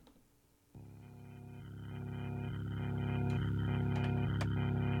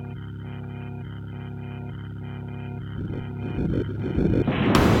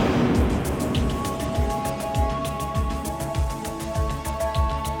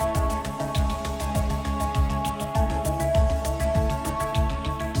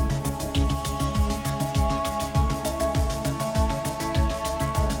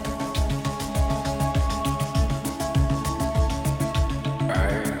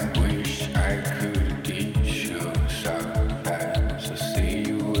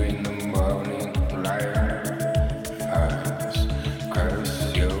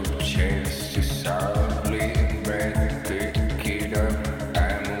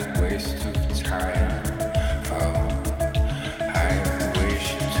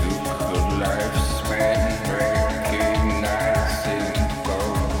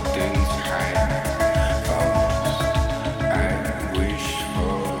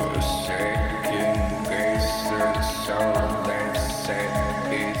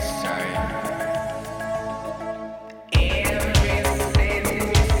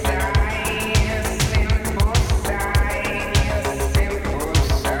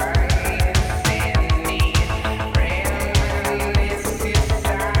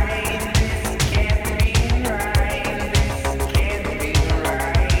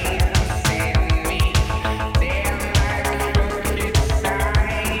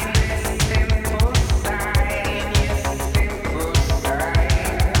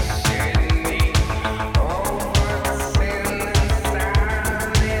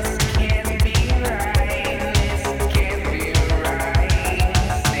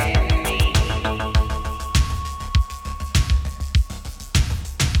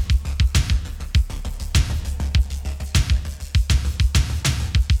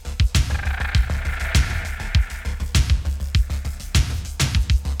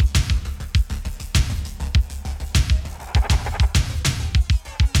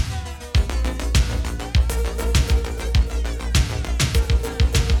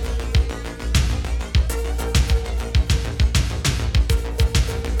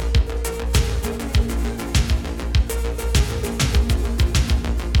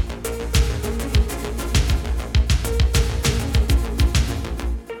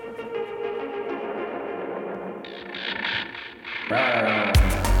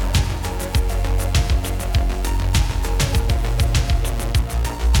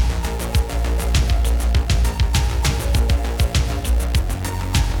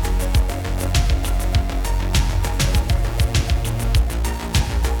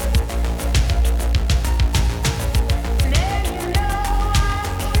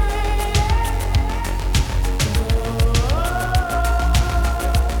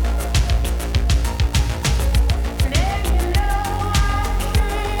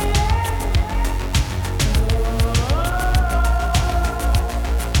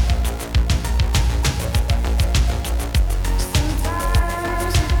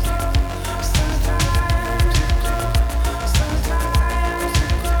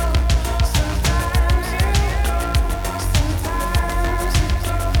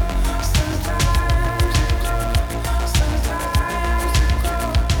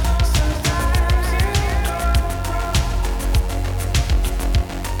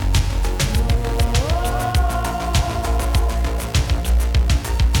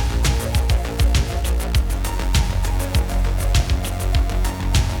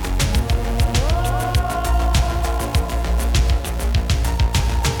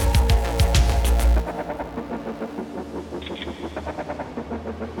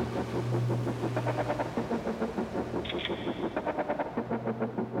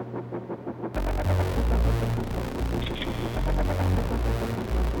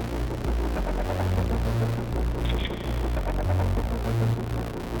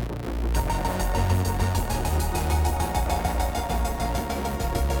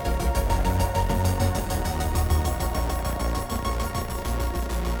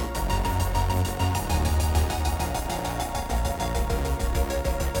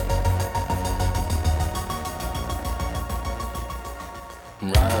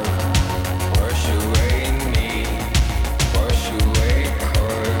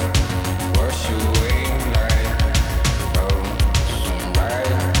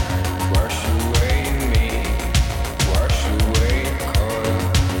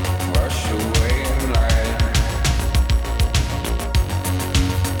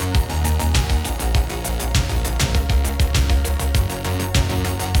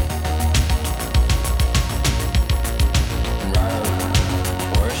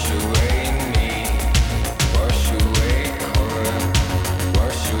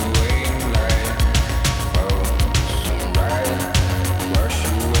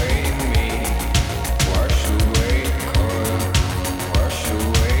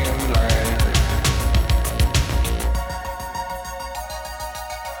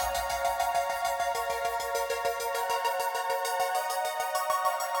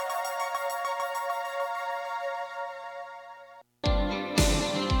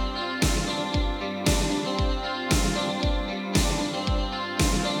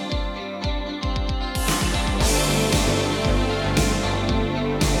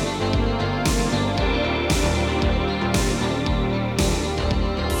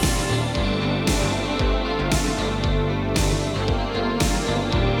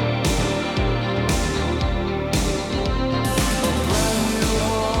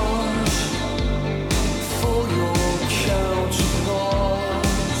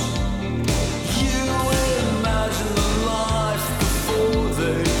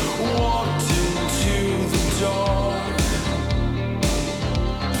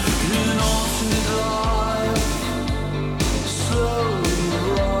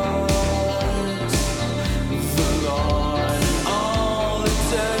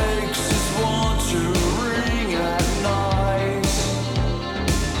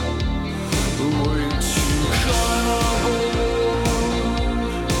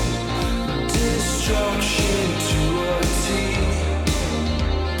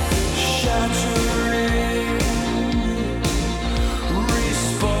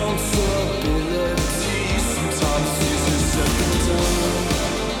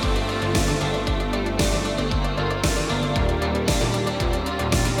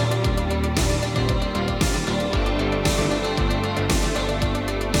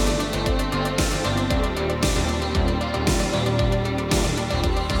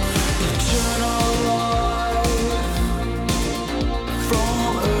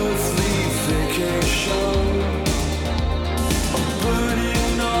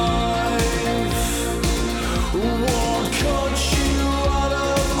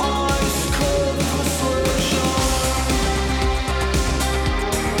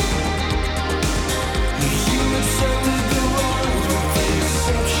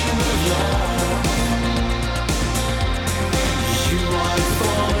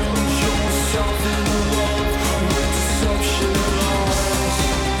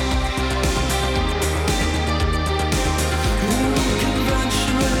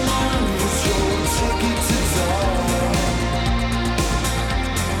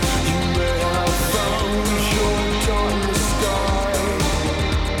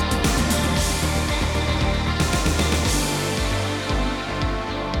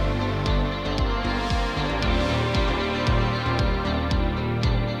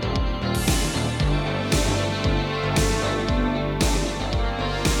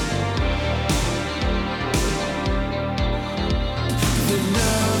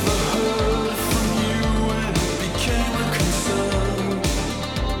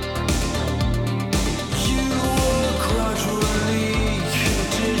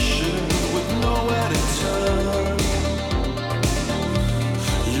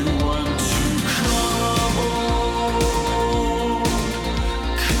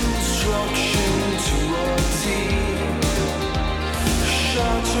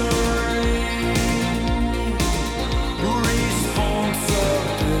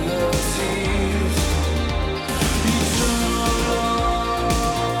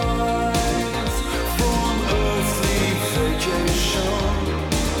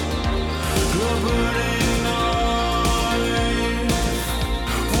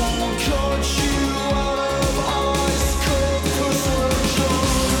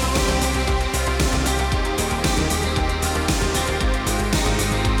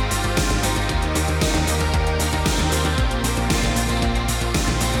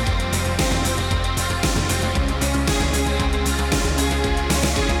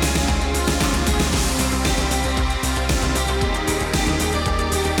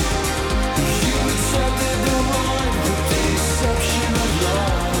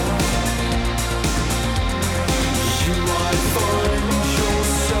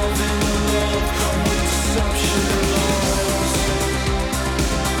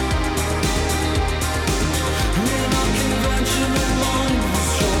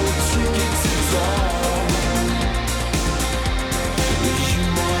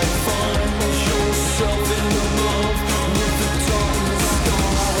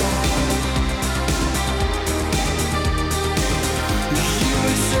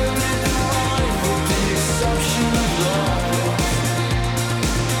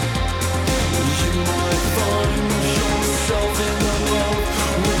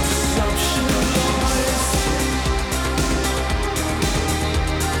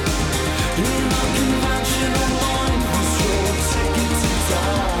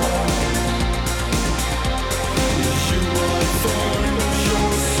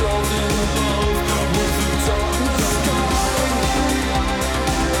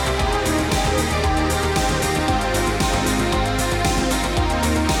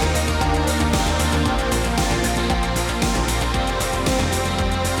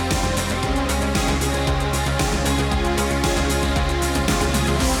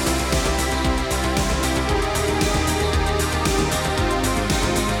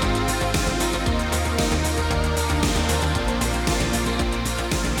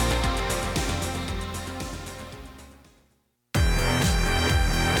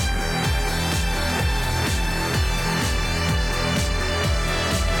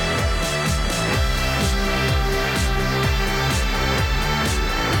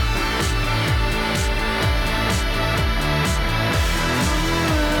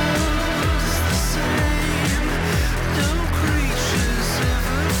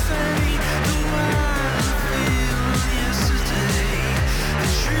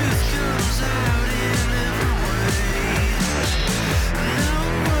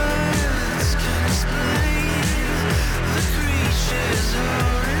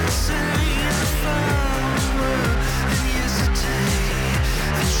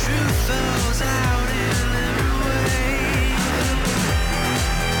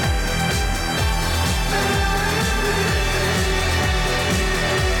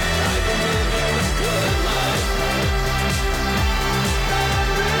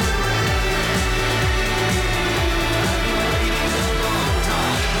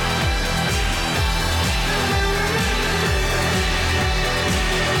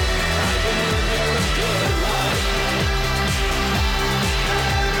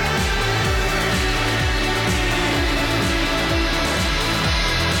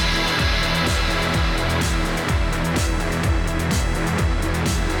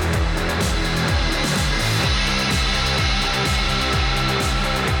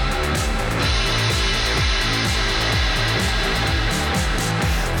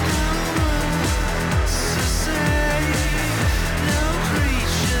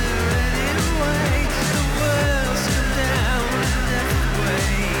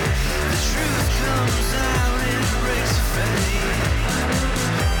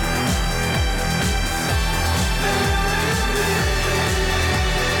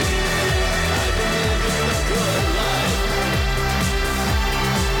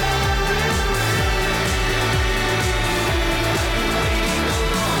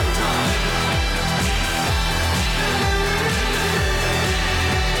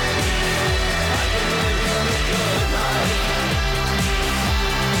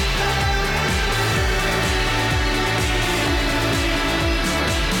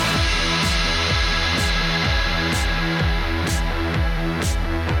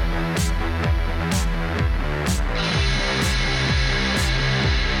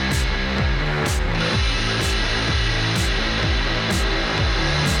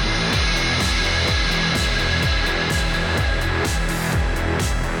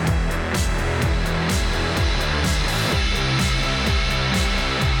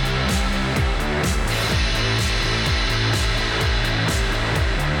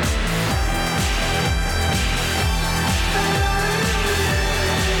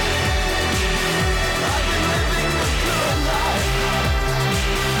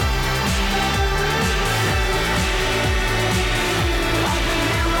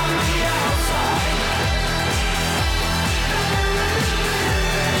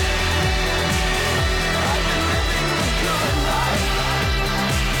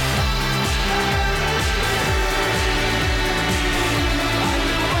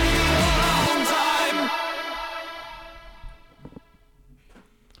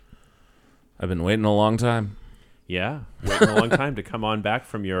 been waiting a long time. Yeah, waiting a long time to come on back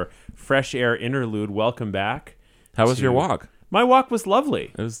from your fresh air interlude. Welcome back. How was your walk? My walk was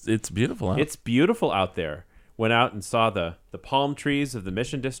lovely. It's beautiful out. It's beautiful out there. Went out and saw the palm trees of the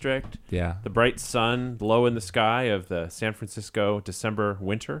Mission District. Yeah. The bright sun low in the sky of the San Francisco December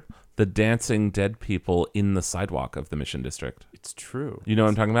winter. The dancing dead people in the sidewalk of the Mission District. It's true. You know what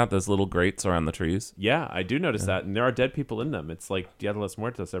I'm talking about? Those little grates around the trees? Yeah, I do notice that. And there are dead people in them. It's like Dia de los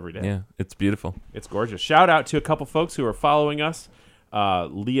Muertos every day. Yeah, it's beautiful. It's gorgeous. Shout out to a couple folks who are following us.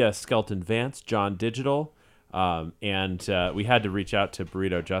 Leah Skelton Vance, John Digital. And we had to reach out to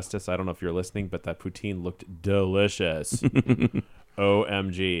Burrito Justice. I don't know if you're listening, but that poutine looked delicious.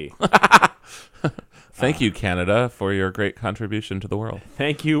 OMG. Thank you, Canada, for your great contribution to the world.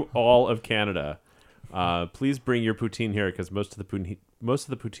 Thank you, all of Canada. Please bring your poutine here, because most of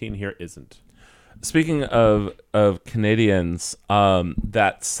the poutine here isn't. Speaking of Canadians,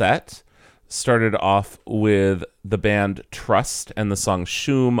 that set started off with the band Trust and the song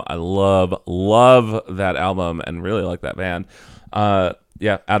Shoom. I love that album and really like that band. Out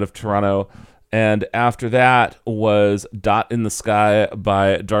of Toronto. And after that was Dot in the Sky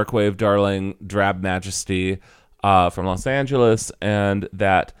by Darkwave Darling Drab Majesty from Los Angeles. And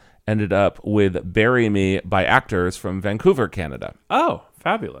that ended up with Bury Me by Actors from Vancouver, Canada. Oh,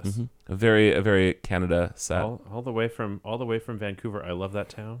 fabulous. Mm-hmm. A very Canada set. All the way from Vancouver. I love that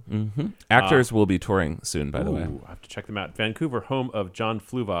town. Mm-hmm. Actors will be touring soon, by the way. I have to check them out. Vancouver, home of John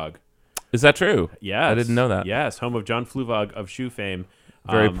Fluvog. Is that true? Yes. I didn't know that. Yes, home of John Fluvog of shoe fame.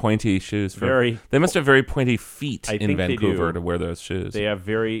 Very pointy shoes. They must have very pointy feet in Vancouver to wear those shoes. They have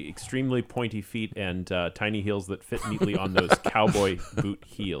extremely pointy feet and tiny heels that fit neatly on those cowboy boot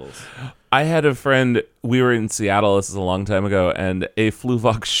heels. I had a friend, we were in Seattle, this is a long time ago, and a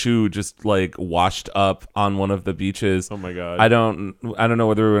Fluvok shoe just like washed up on one of the beaches. Oh my God. I don't know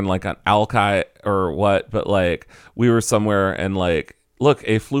whether we were in like an Alki or what, but like we were somewhere and like, look,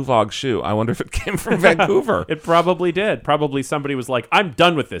 a Fluvog shoe. I wonder if it came from Vancouver. It probably did. Probably somebody was like, I'm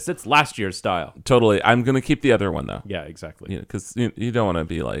done with this. It's last year's style. Totally. I'm going to keep the other one, though. Yeah, exactly. Because you don't want to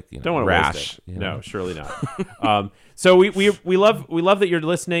be like, don't want to rash. Waste it. No, surely not. So we love that you're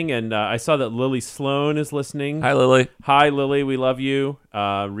listening, and I saw that Lily Sloan is listening. Hi, Lily. Hi, Lily. We love you.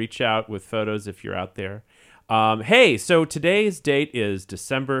 Reach out with photos if you're out there. Hey, so today's date is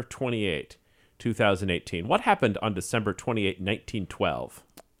December 28th. 2018. What happened on December 28, 1912?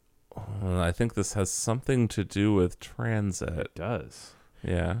 I think this has something to do with transit. It does.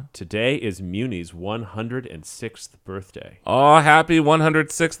 Yeah. Today is Muni's 106th birthday. Oh, happy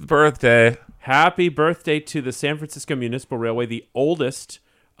 106th birthday. Happy birthday to the San Francisco Municipal Railway, the oldest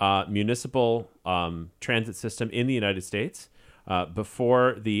municipal transit system in the United States.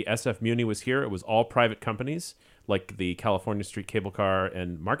 Before the SF Muni was here, it was all private companies, like the California Street Cable Car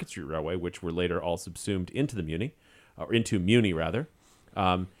and Market Street Railway, which were later all subsumed into the Muni, or into Muni rather.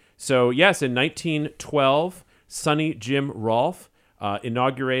 So yes, in 1912, Sonny Jim Rolfe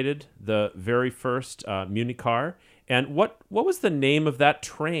inaugurated the very first Muni car. And what was the name of that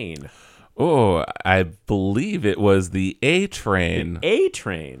train? Oh, I believe it was the A train. The A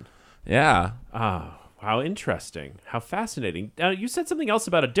train. Yeah. Oh. How interesting. How fascinating. Now, you said something else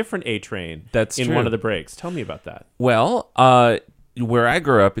about a different A train That's in true. one of the breaks. Tell me about that. Well, where I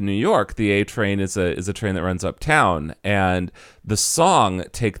grew up in New York, the A train is a train that runs uptown. And the song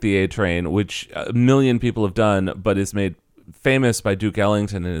Take the A Train, which a million people have done, but is made famous by Duke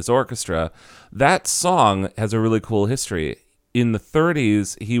Ellington and his orchestra, that song has a really cool history. In the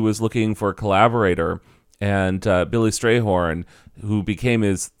 30s, he was looking for a collaborator, and Billy Strayhorn, who became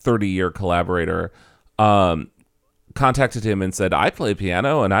his 30-year collaborator, contacted him and said, I play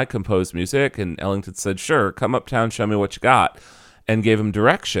piano and I compose music. And Ellington said, sure, come uptown, show me what you got, and gave him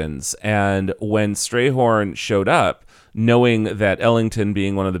directions. And when Strayhorn showed up, knowing that Ellington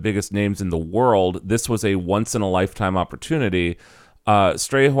being one of the biggest names in the world, this was a once-in-a-lifetime opportunity,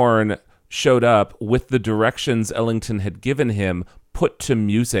 Strayhorn showed up with the directions Ellington had given him put to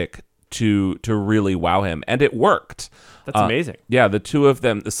music to really wow him. And it worked. That's amazing. Yeah, the two of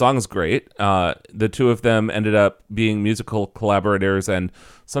them, the song's great. The two of them ended up being musical collaborators, and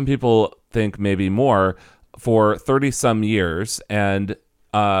some people think maybe more, for 30-some years. And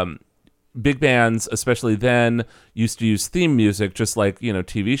big bands, especially then, used to use theme music just like,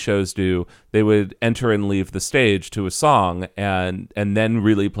 TV shows do. They would enter and leave the stage to a song and then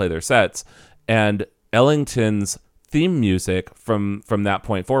really play their sets. And Ellington's theme music from that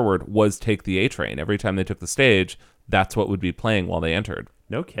point forward was Take the A Train. Every time they took the stage, that's what would be playing while they entered.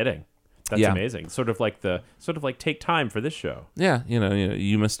 No kidding. That's amazing. Sort of like take time for this show. Yeah,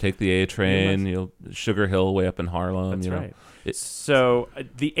 you must take the A train. Sugar Hill way up in Harlem. That's right. So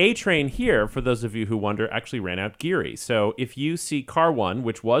the A train here, for those of you who wonder, actually ran out Geary. So if you see Car 1,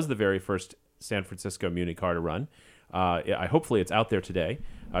 which was the very first San Francisco Muni car to run, hopefully it's out there today.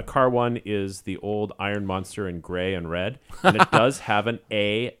 Car 1 is the old Iron Monster in gray and red, and it does have an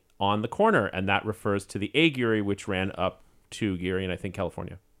A on the corner, and that refers to the A Geary, which ran up to Geary in, I think,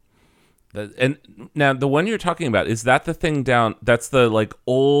 California. And now the one you're talking about, is that the thing down? That's the like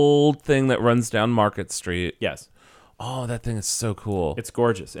old thing that runs down Market Street. Yes. Oh, that thing is so cool. It's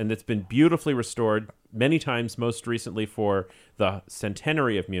gorgeous, and it's been beautifully restored many times, most recently for the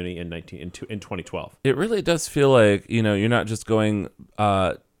centenary of Muni in 2012. It really does feel like, you're not just going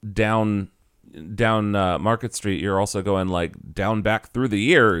down Market Street, you're also going like down back through the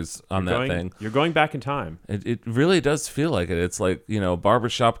years on thing. You're going back in time. It really does feel like it. It's like,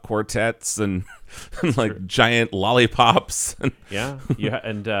 barbershop quartets and like giant lollipops. Yeah.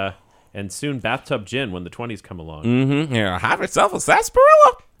 And soon bathtub gin when the 20s come along. Mm-hmm. Yeah, have yourself a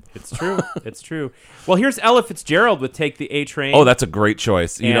sarsaparilla. It's true. It's true. Well, here's Ella Fitzgerald with Take the A Train. Oh, that's a great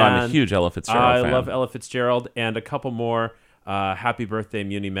choice. I'm a huge Ella Fitzgerald fan. I love Ella Fitzgerald, and a couple more Happy Birthday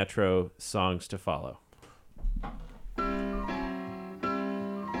Muni Metro songs to follow.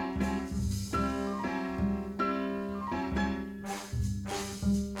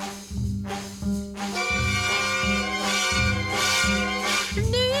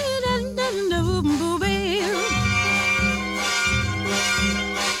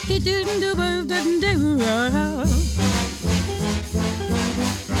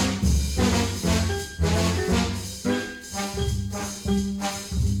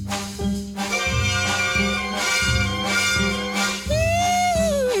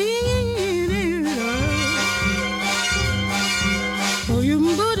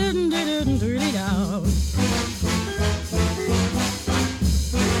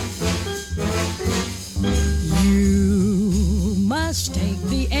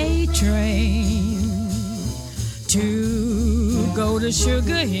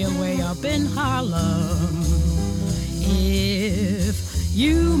 Sugar Hill way up in Harlem. If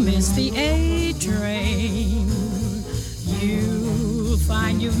you miss the A train, you'll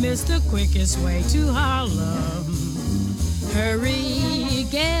find you've missed the quickest way to Harlem. Hurry,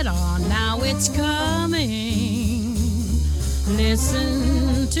 get on, now it's coming.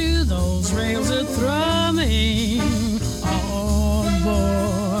 Listen to those rails a thrumming. On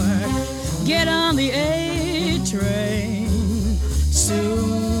board, get on the A train.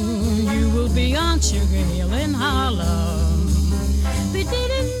 Soon you will be on Sugar Hill in Harlem.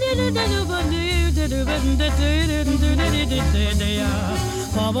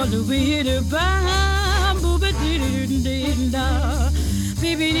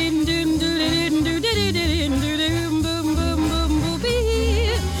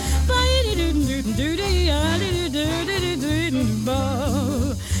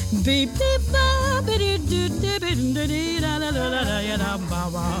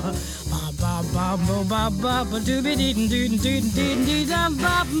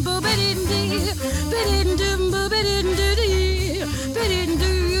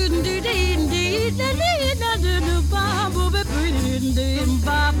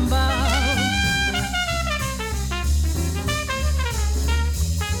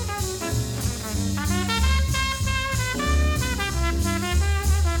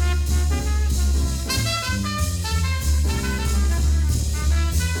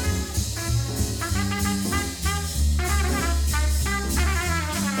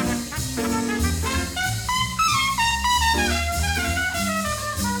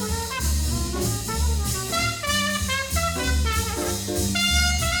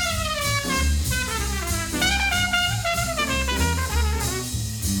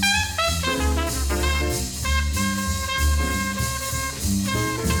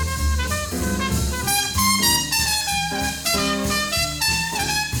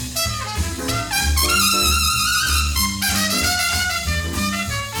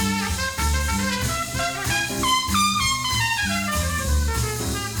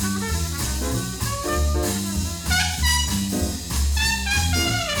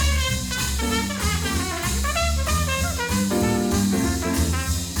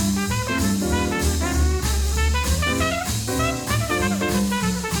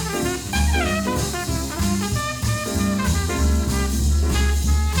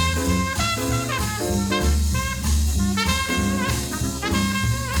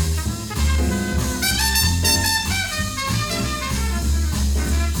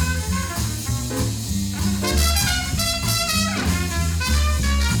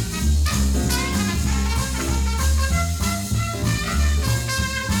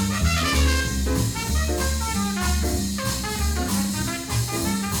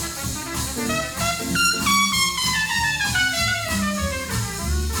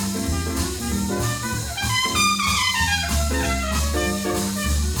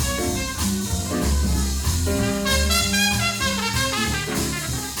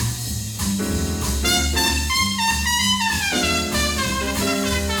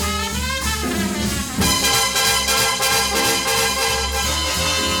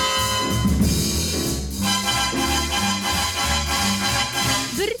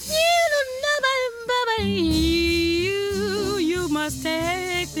 must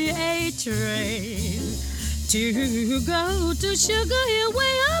take the A train to go to Sugar Hill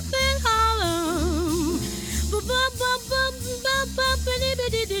way up in Harlem.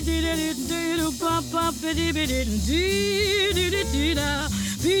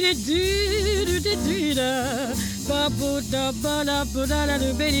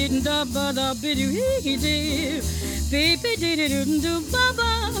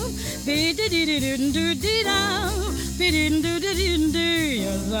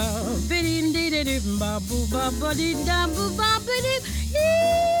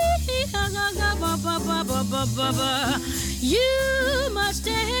 You must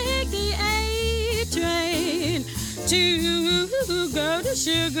take the A train to go to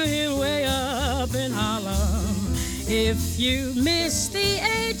Sugar Hill way up in Harlem. If you miss the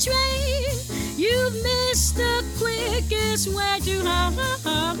A train, you miss the quickest way to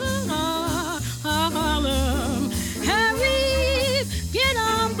Harlem. Hurry, get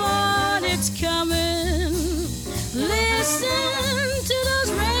on board, it's coming. Listen to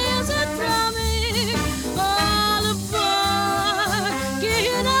those rails a drumming. All aboard,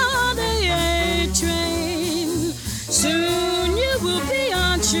 get on the A train. Soon you will be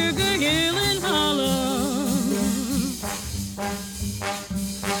on Sugar Hill in Harlem.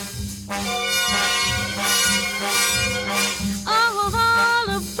 All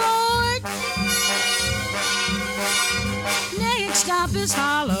aboard. Next stop is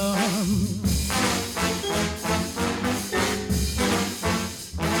Harlem.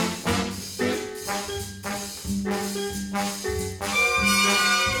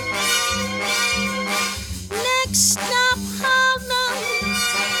 Next stop, Harlem.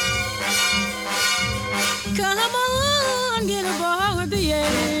 Come on, get aboard the A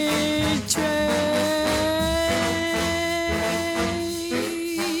train.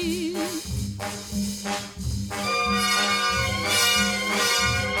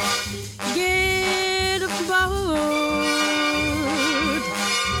 Get aboard.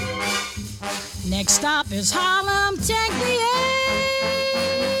 Next stop is Harlem. Take the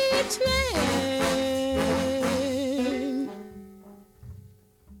A train.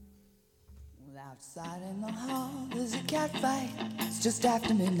 Well, outside in the hall, there's a cat fight. It's just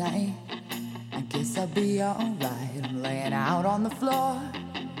after midnight. I guess I'll be alright. I'm laying out on the floor,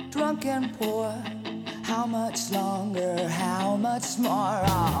 drunk and poor. How much longer? How much more?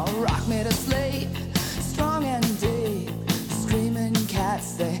 Oh, rock me to sleep, strong and deep. Screaming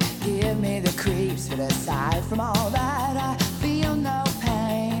cats, they give me the creeps. But aside from all that, I feel no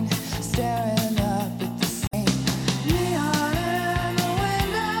pain. Staring up at the same neon in the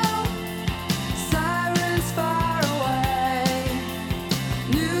window. Sirens far away.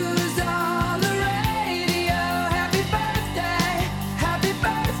 News on the radio. Happy birthday, happy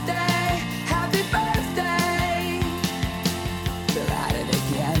birthday, happy birthday. They're at it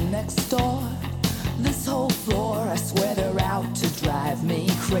again next door. This whole floor, I swear they're out to drive me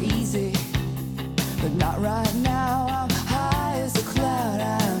crazy. But not right now, I'm high as a cloud.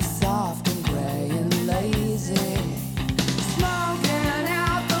 I'm soft and gray and lazy. Smoking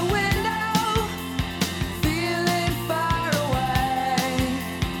out the window, feeling far away.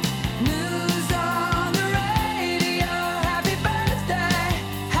 News on the radio. Happy birthday,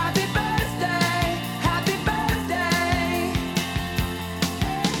 happy birthday, happy birthday.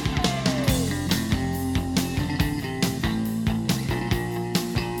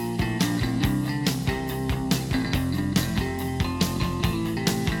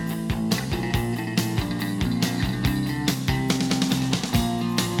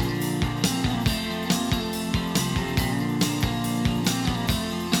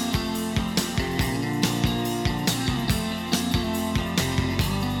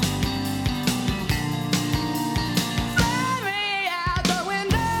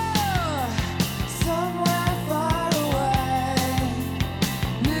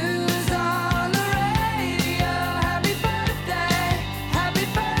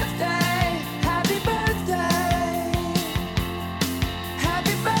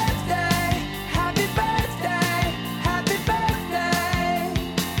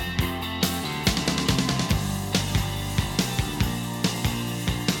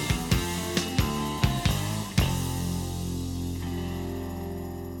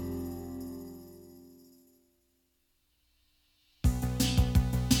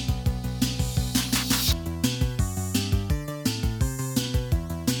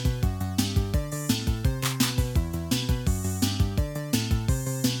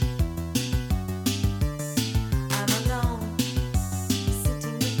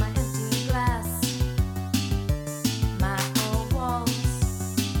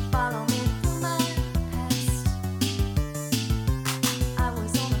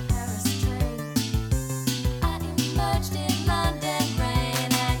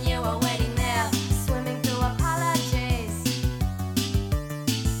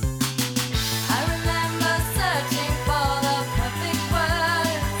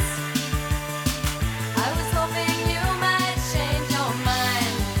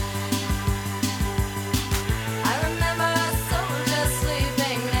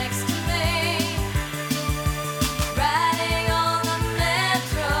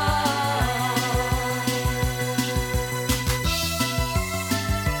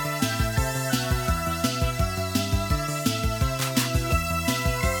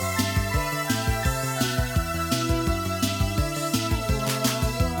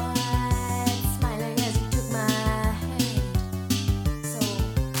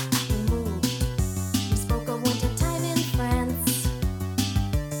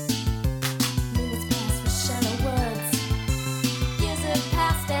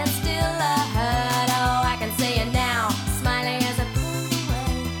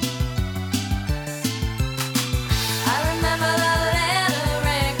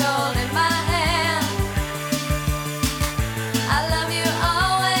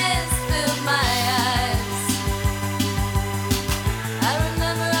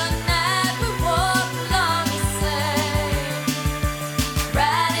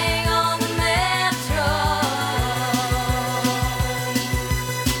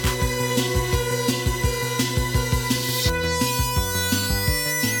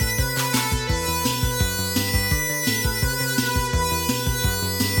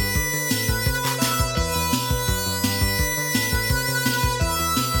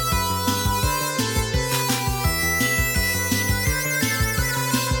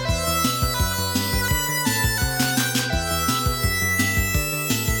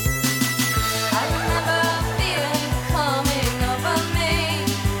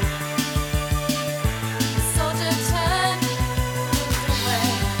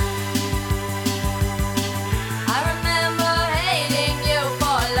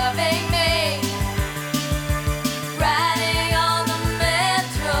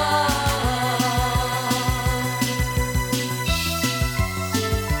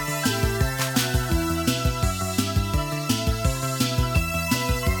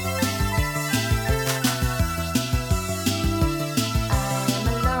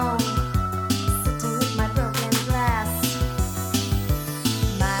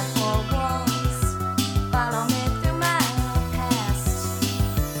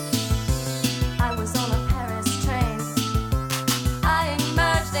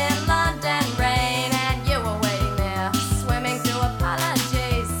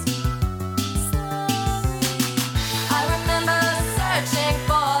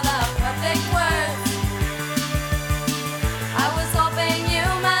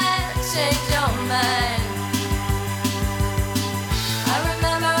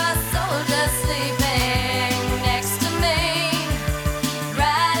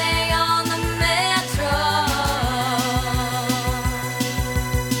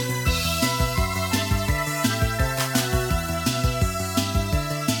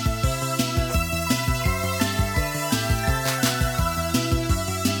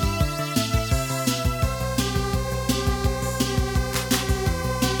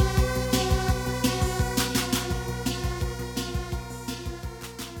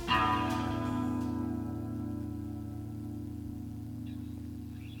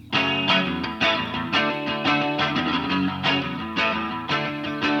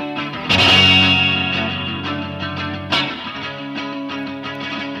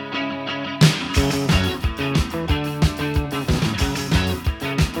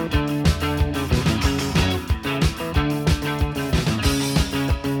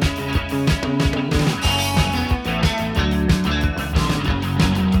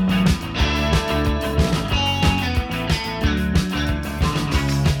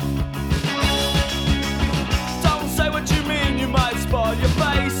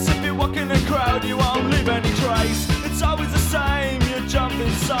 crowd, you won't leave any trace. It's always the same, you're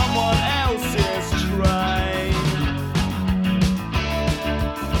jumping someone else's train.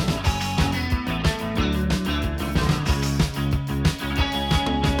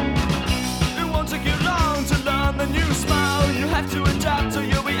 It won't take you long to learn the new smile. You have to adapt or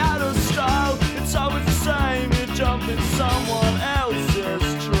you'll be out of style. It's always the same, you're jumping someone else's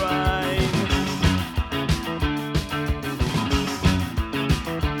train.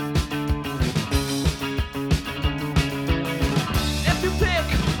 If you pick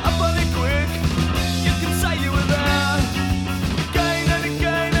up on it quick, you can say you were there. Again and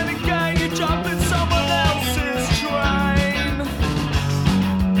again and again, you're jumping someone else's train.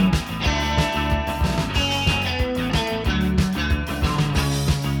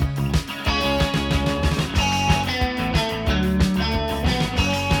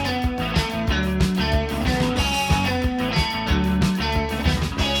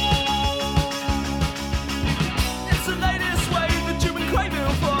 It's the latest wave that you've been craving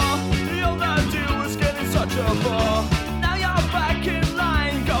for. The old idea was getting such a bore. Now you're back in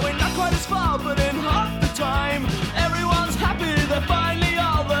line, going not quite as far, but in half the time. Everyone's happy, they're finally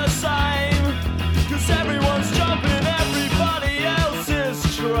all the same. 'Cause everyone's jumping everybody else's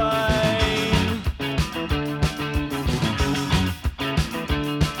train.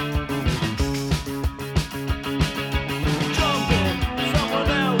 Jumping someone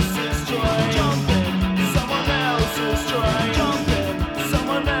else's train. Jumping someone else's train. Jumping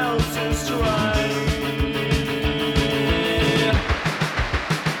someone else's train.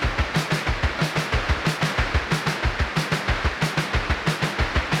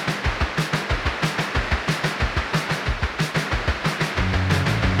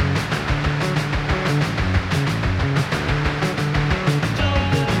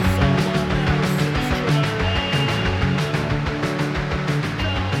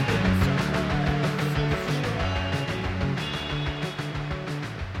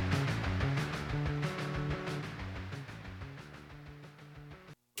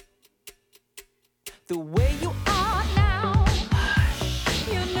 The way you are now,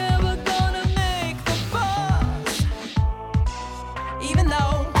 you're never gonna make the buzz. Even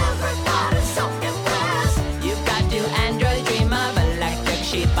though everybody's so impressed, you've got to android dream of electric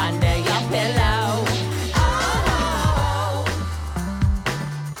sheep under your pillow. Oh,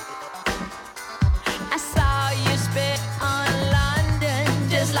 I saw you spit on London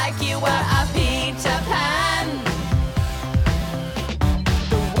just like you were a Peter Pan.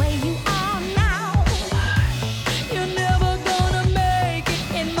 The way you are now, you're never gonna make it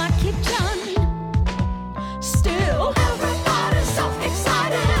in my kitchen. Still, everybody's so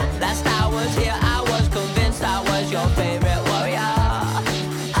excited. Last I was here, I was convinced I was your favorite warrior.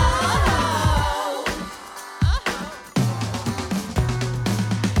 Oh,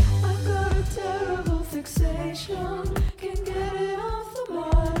 I've got a terrible fixation. Can't get it off the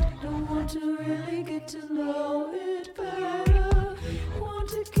mind. Don't want to really get to know it better. Want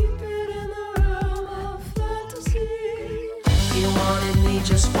to keep it in the realm of fantasy. You wanted me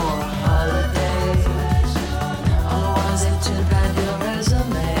just for a holiday, or was it to pad your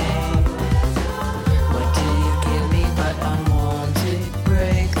resume? What do you give me but unwanted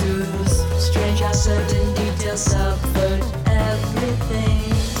breakthroughs? Strange how certain details subvert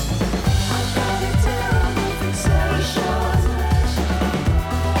everything. I've got a terrible fixation.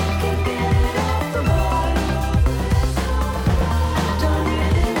 Can't get it off the mind. Don't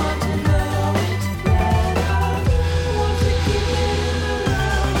really want to know it better. Want to keep it in the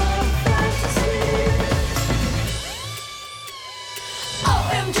realm of fantasy.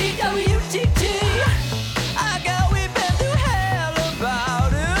 OMG, WTT. I got we've been through hell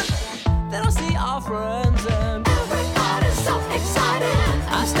about it. Then I see our friends and everybody's so excited.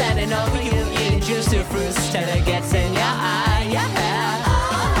 I'm standing over you, eating juicy fruits till it gets in your eye. Yeah.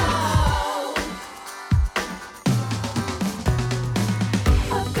 Oh.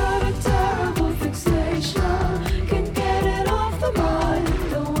 I've got a terrible fixation. Can't get it off the mind.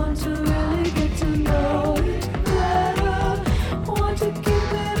 Don't want to really get to know it better. Want to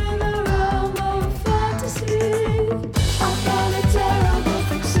keep it in the realm of fantasy. I've got a terrible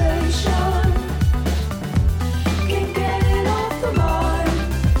fixation. Can't get it off the mind.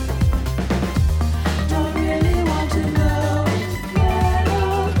 Don't really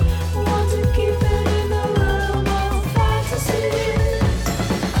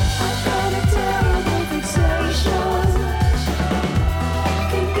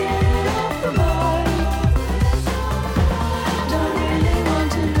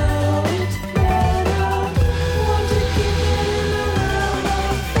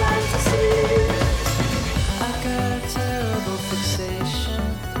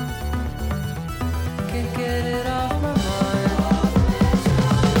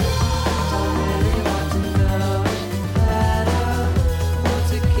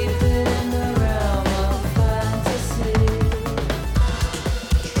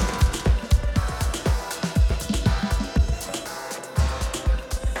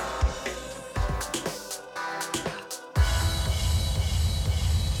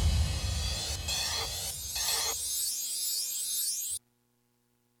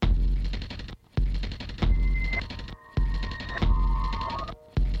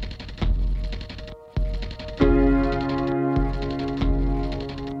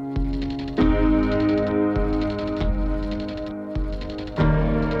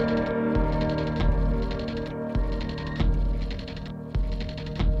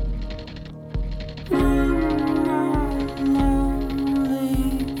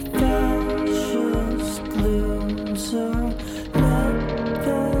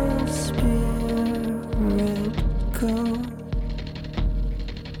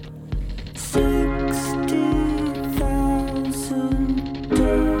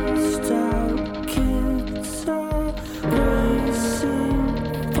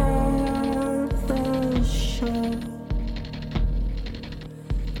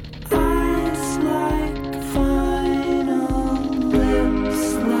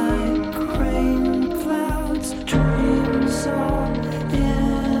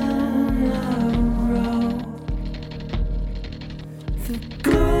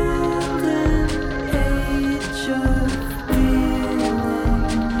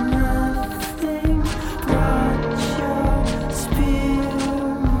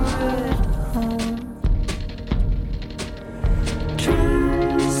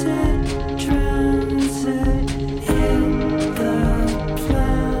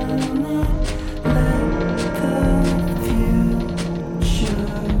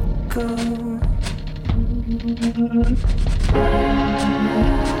go.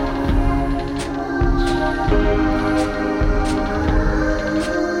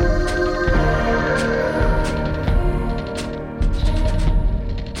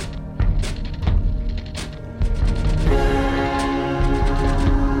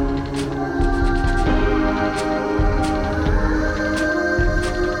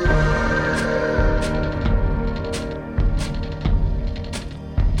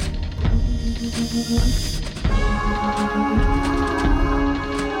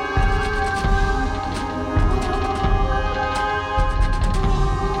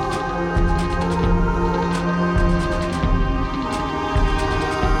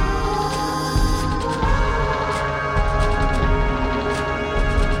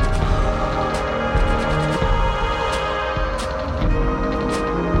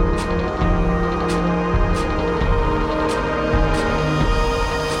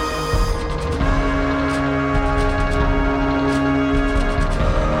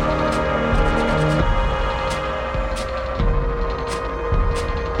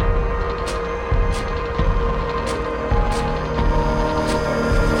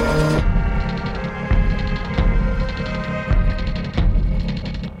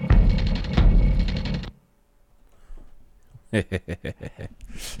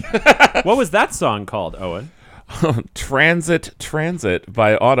 What was that song called, Owen? Transit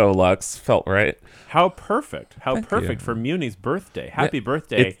by Autolux felt right. How perfect. How Thank perfect you. for Muni's birthday. Happy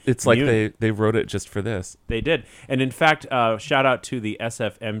birthday. It's like Muni. they wrote it just for this. They did. And in fact, shout out to the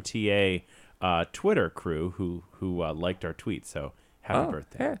SFMTA Twitter crew who liked our tweet. So happy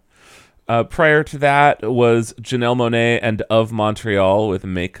birthday. Hey. Prior to that was Janelle Monáe and Of Montreal with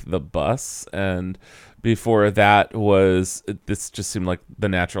Make the Bus. And before that was, this just seemed like the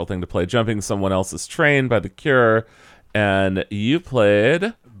natural thing to play, Jumping Someone Else's Train by The Cure. And you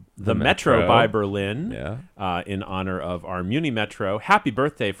played The Metro by Berlin, in honor of our Muni Metro. Happy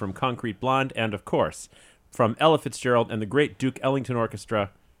birthday from Concrete Blonde. And of course, from Ella Fitzgerald and the great Duke Ellington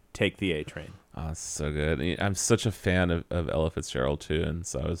Orchestra, Take the A Train. Oh, so good. I'm such a fan of Ella Fitzgerald too, and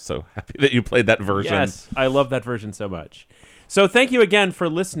so I was so happy that you played that version. Yes, I love that version so much. So thank you again for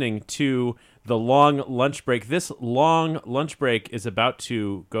listening to the long lunch break. This long lunch break is about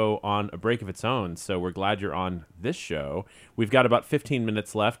to go on a break of its own, so we're glad you're on this show. We've got about 15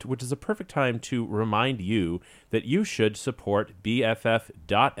 minutes left, which is a perfect time to remind you that you should support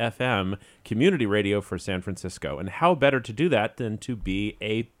BFF.FM, community radio for San Francisco. And how better to do that than to be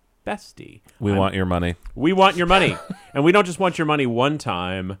a bestie? We want your money. We want your money. And we don't just want your money one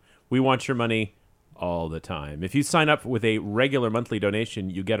time. We want your money all the time. If you sign up with a regular monthly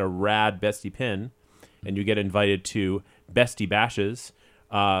donation, you get a rad bestie pin, and you get invited to Bestie Bashes,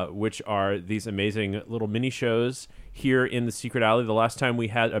 which are these amazing little mini shows here in the Secret Alley. The last time we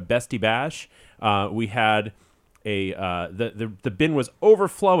had a Bestie Bash, we had the bin was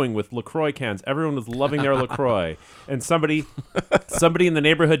overflowing with LaCroix cans. Everyone was loving their LaCroix, and somebody in the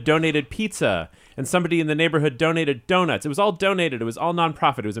neighborhood donated pizza, and somebody in the neighborhood donated donuts. It was all donated. It was all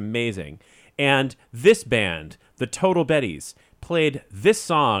nonprofit. It was amazing. And this band, the Total Betties, played this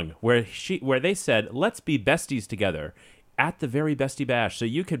song where they said, "Let's be besties together," at the very Bestie Bash. So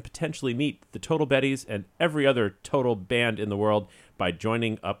you can potentially meet the Total Betties and every other Total band in the world by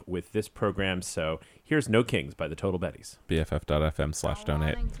joining up with this program. So here's No Kings by the Total Betties.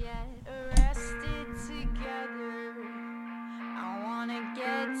 BFF.FM/donate. I wanna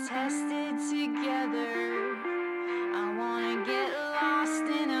get tested together. I wanna get lost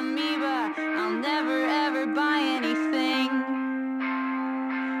in amoeba. I'll never ever buy anything.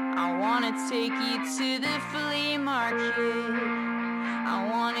 I wanna take you to the flea market. I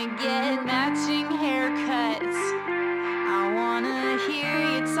wanna get matching haircuts. I wanna hear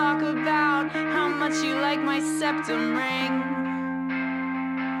you talk about how much you like my septum ring.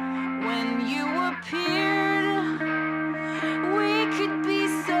 When you appeared, we could be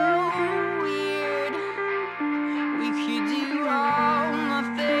so weird. We could do all my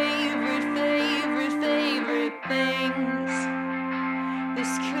favorite things.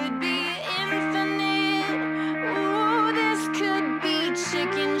 This could be infinite. Ooh, this could be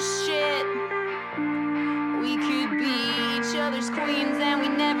chicken shit. We could be each other's queens, and we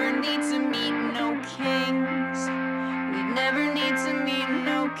never need to meet no kings. We never need to meet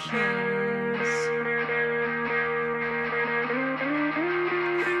no kings.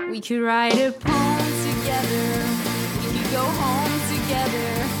 We could write a poem together. We could go home together.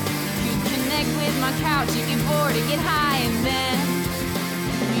 We could connect with my couch. You get bored and get high, and then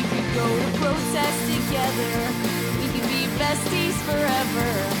we could go to protest together. We could be besties forever.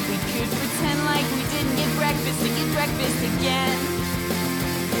 We could pretend like we didn't get breakfast and get breakfast again.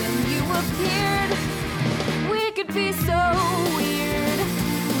 Then appeared, we could be so weird.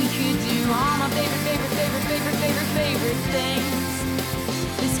 We could do all my favorite things.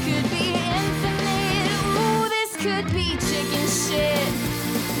 This could be infinite. Ooh, this could be chicken shit.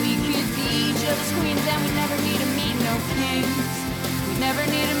 We could be each other's queens and we never need to meet no kings. We never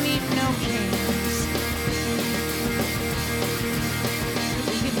need to meet no kings.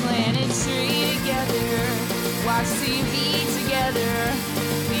 We could plant a tree together, watch TV together.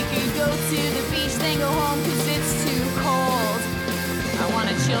 We could go to the beach, then go home cause it's too cold. I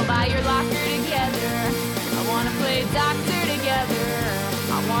wanna chill by your locker together. I wanna play doctor together.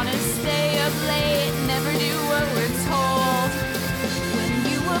 I wanna stay up late, never do what we're told. When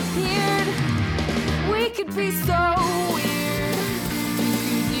you appeared, we could be so weird. You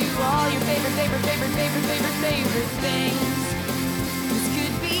could do all your favorite things. This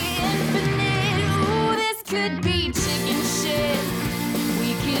could be infinite. Ooh, this could be chicken shit.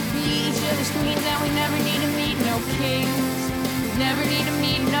 We could be each other's queens and we never need to meet no kings. We never need to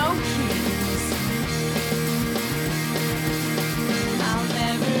meet no kings. I'll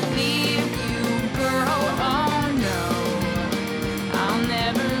never leave you, girl, oh no. I'll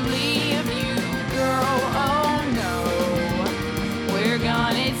never leave you, girl, oh no. We're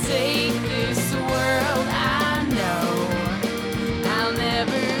gonna take this world, I know. I'll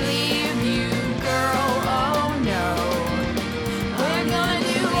never leave you, girl, oh no. We're gonna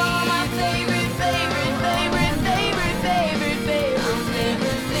do all my favorite. I'll never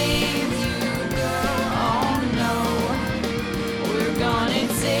leave you, girl, oh no. We're gonna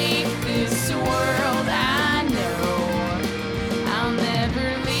take this world, I know. I'll never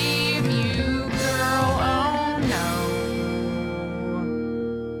leave you, girl, oh no.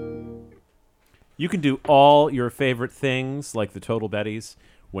 You can do all your favorite things like the Total Betties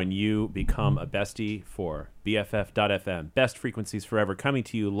when you become a bestie for BFF.FM. Best frequencies forever, coming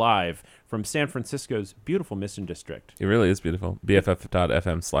to you live from San Francisco's beautiful Mission District. It really is beautiful.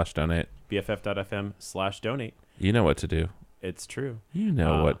 BFF.FM/donate. BFF.FM/donate. You know what to do. It's true. You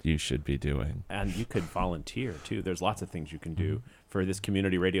know what you should be doing. And you could volunteer, too. There's lots of things you can do for this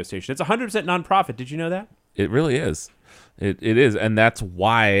community radio station. It's 100% nonprofit. Did you know that? It really is. It is. And that's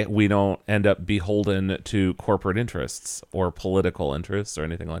why we don't end up beholden to corporate interests or political interests or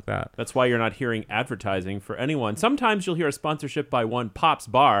anything like that. That's why you're not hearing advertising for anyone. Sometimes you'll hear a sponsorship by one Pop's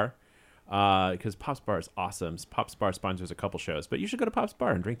Bar, because Pop's Bar is awesome. Pop's Bar sponsors a couple shows, but you should go to Pop's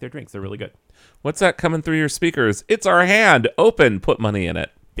Bar and drink their drinks. They're really good. What's that coming through your speakers? It's our hand. Open. Put money in it.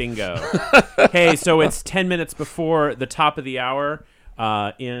 Bingo. Hey, so it's 10 minutes before the top of the hour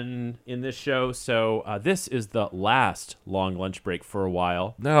in this show. So this is the last long lunch break for a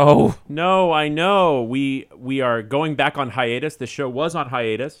while. No, I know. We are going back on hiatus. The show was on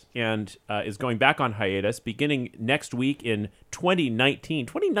hiatus and is going back on hiatus beginning next week in 2019.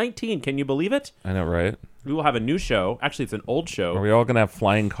 2019, can you believe it? I know, right? We will have a new show. Actually, it's an old show. Are we all going to have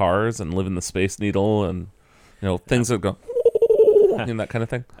flying cars and live in the Space Needle and, things that go... and that kind of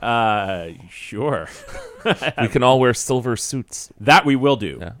thing? Sure. We can all wear silver suits. That we will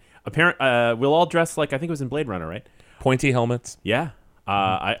do. Yeah. We'll all dress like, I think it was in Blade Runner, right? Pointy helmets. Yeah.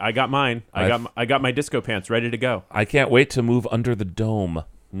 I got mine. I got my disco pants ready to go. I can't wait to move under the dome.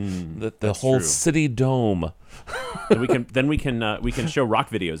 The whole true. city dome. then we can show rock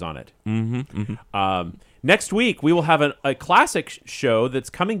videos on it. Mm-hmm. Next week we will have a classic show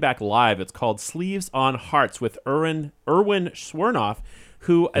that's coming back live. It's called Sleeves on Hearts with Erwin Swernoff,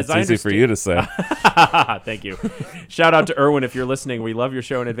 who, as I understand, easy for you to say. Thank you. Shout out to Erwin if you're listening. We love your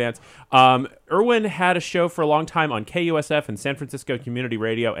show in advance. Erwin had a show for a long time on KUSF and San Francisco Community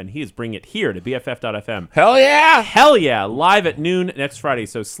Radio, and he is bringing it here to BFF.FM. Hell yeah! Hell yeah! Live at noon next Friday.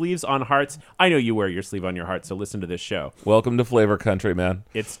 So Sleeves on Hearts. I know you wear your sleeve on your heart, so listen to this show. Welcome to Flavor Country, man.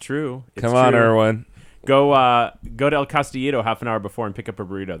 It's true. Come on, Erwin. Go to El Castillito half an hour before and pick up a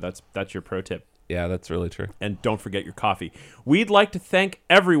burrito. That's your pro tip. Yeah, that's really true. And don't forget your coffee. We'd like to thank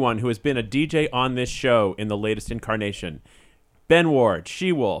everyone who has been a DJ on this show in the latest incarnation. Ben Ward,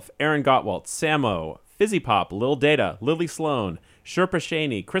 She-Wolf, Aaron Gottwalt, Samo, Fizzy Pop, Lil Data, Lily Sloan, Sherpa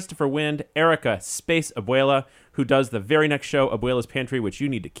Shaney, Christopher Wind, Erica, Space Abuela, who does the very next show, Abuela's Pantry, which you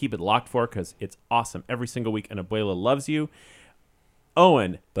need to keep it locked for because it's awesome every single week, and Abuela loves you.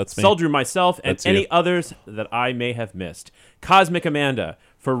 Owen, that's me. Soldrew, myself, and that's any you. others that I may have missed. Cosmic Amanda,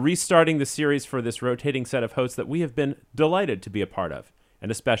 for restarting the series for this rotating set of hosts that we have been delighted to be a part of.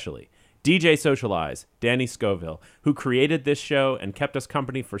 And especially DJ Socialize, Danny Scoville, who created this show and kept us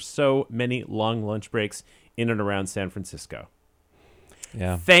company for so many long lunch breaks in and around San Francisco.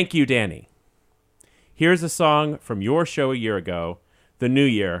 Yeah. Thank you, Danny. Here's a song from your show a year ago, The New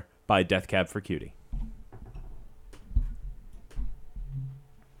Year by Death Cab for Cutie.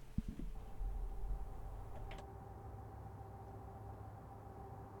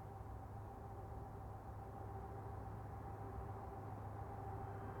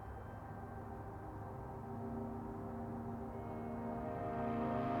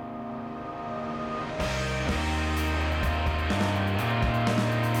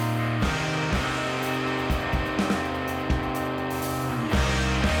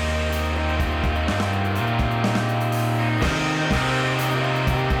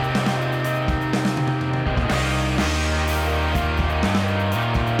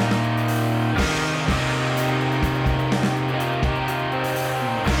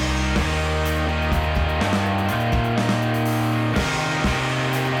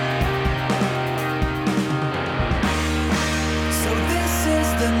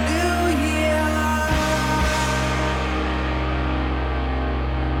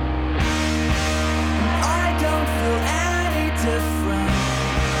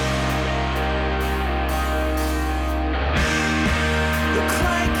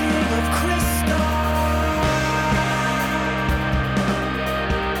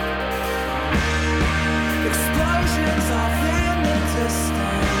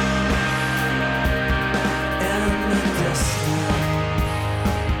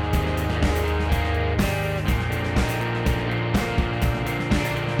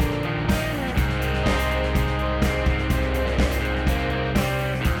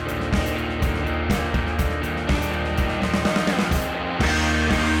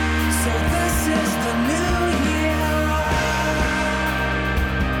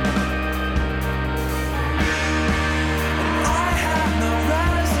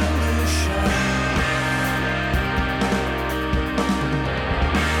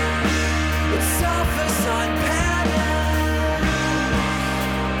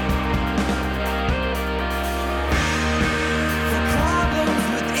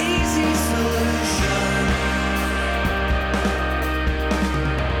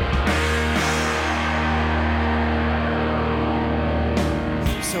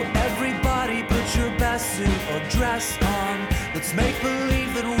 Let's make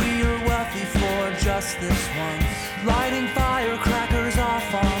believe that we are wealthy for just this once. Lighting firecrackers off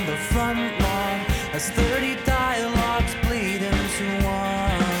on the front lawn as 30 dialogues bleed into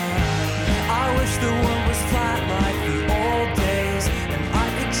one. I wish the world was flat like the old days, and I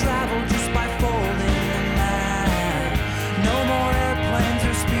could travel just by folding the map. No more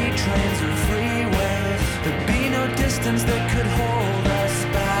airplanes or speed trains or freeways. There'd be no distance that could hold us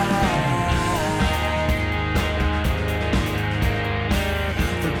back.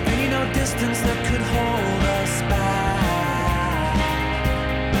 There'd be no distance that could hold us back.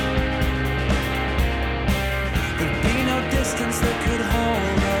 There'd be no distance that could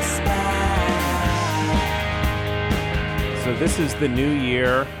hold us back. So this is the new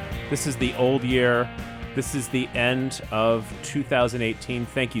year. This is the old year. This is the end of 2018.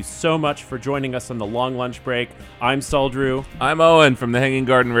 Thank you so much for joining us on the long lunch break. I'm Soldrew. I'm Owen from the Hanging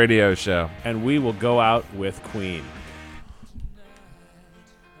Garden Radio Show. And we will go out with Queen.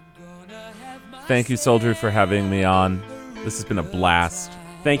 Thank you, Soldrew, for having me on. This has been a blast.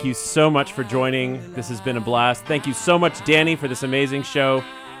 Thank you so much for joining. This has been a blast. Thank you so much, Danny, for this amazing show.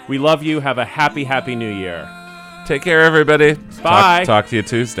 We love you. Have a happy, happy new year. Take care, everybody. Bye. Talk to you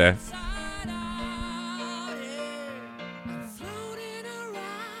Tuesday.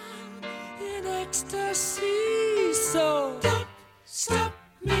 In ecstasy, so don't stop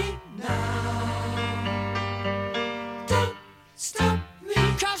me now. Don't stop me,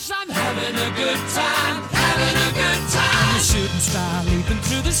 'cause I'm having a good time, having a good time. A shooting star leaping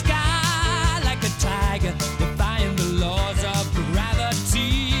through the sky like a tiger.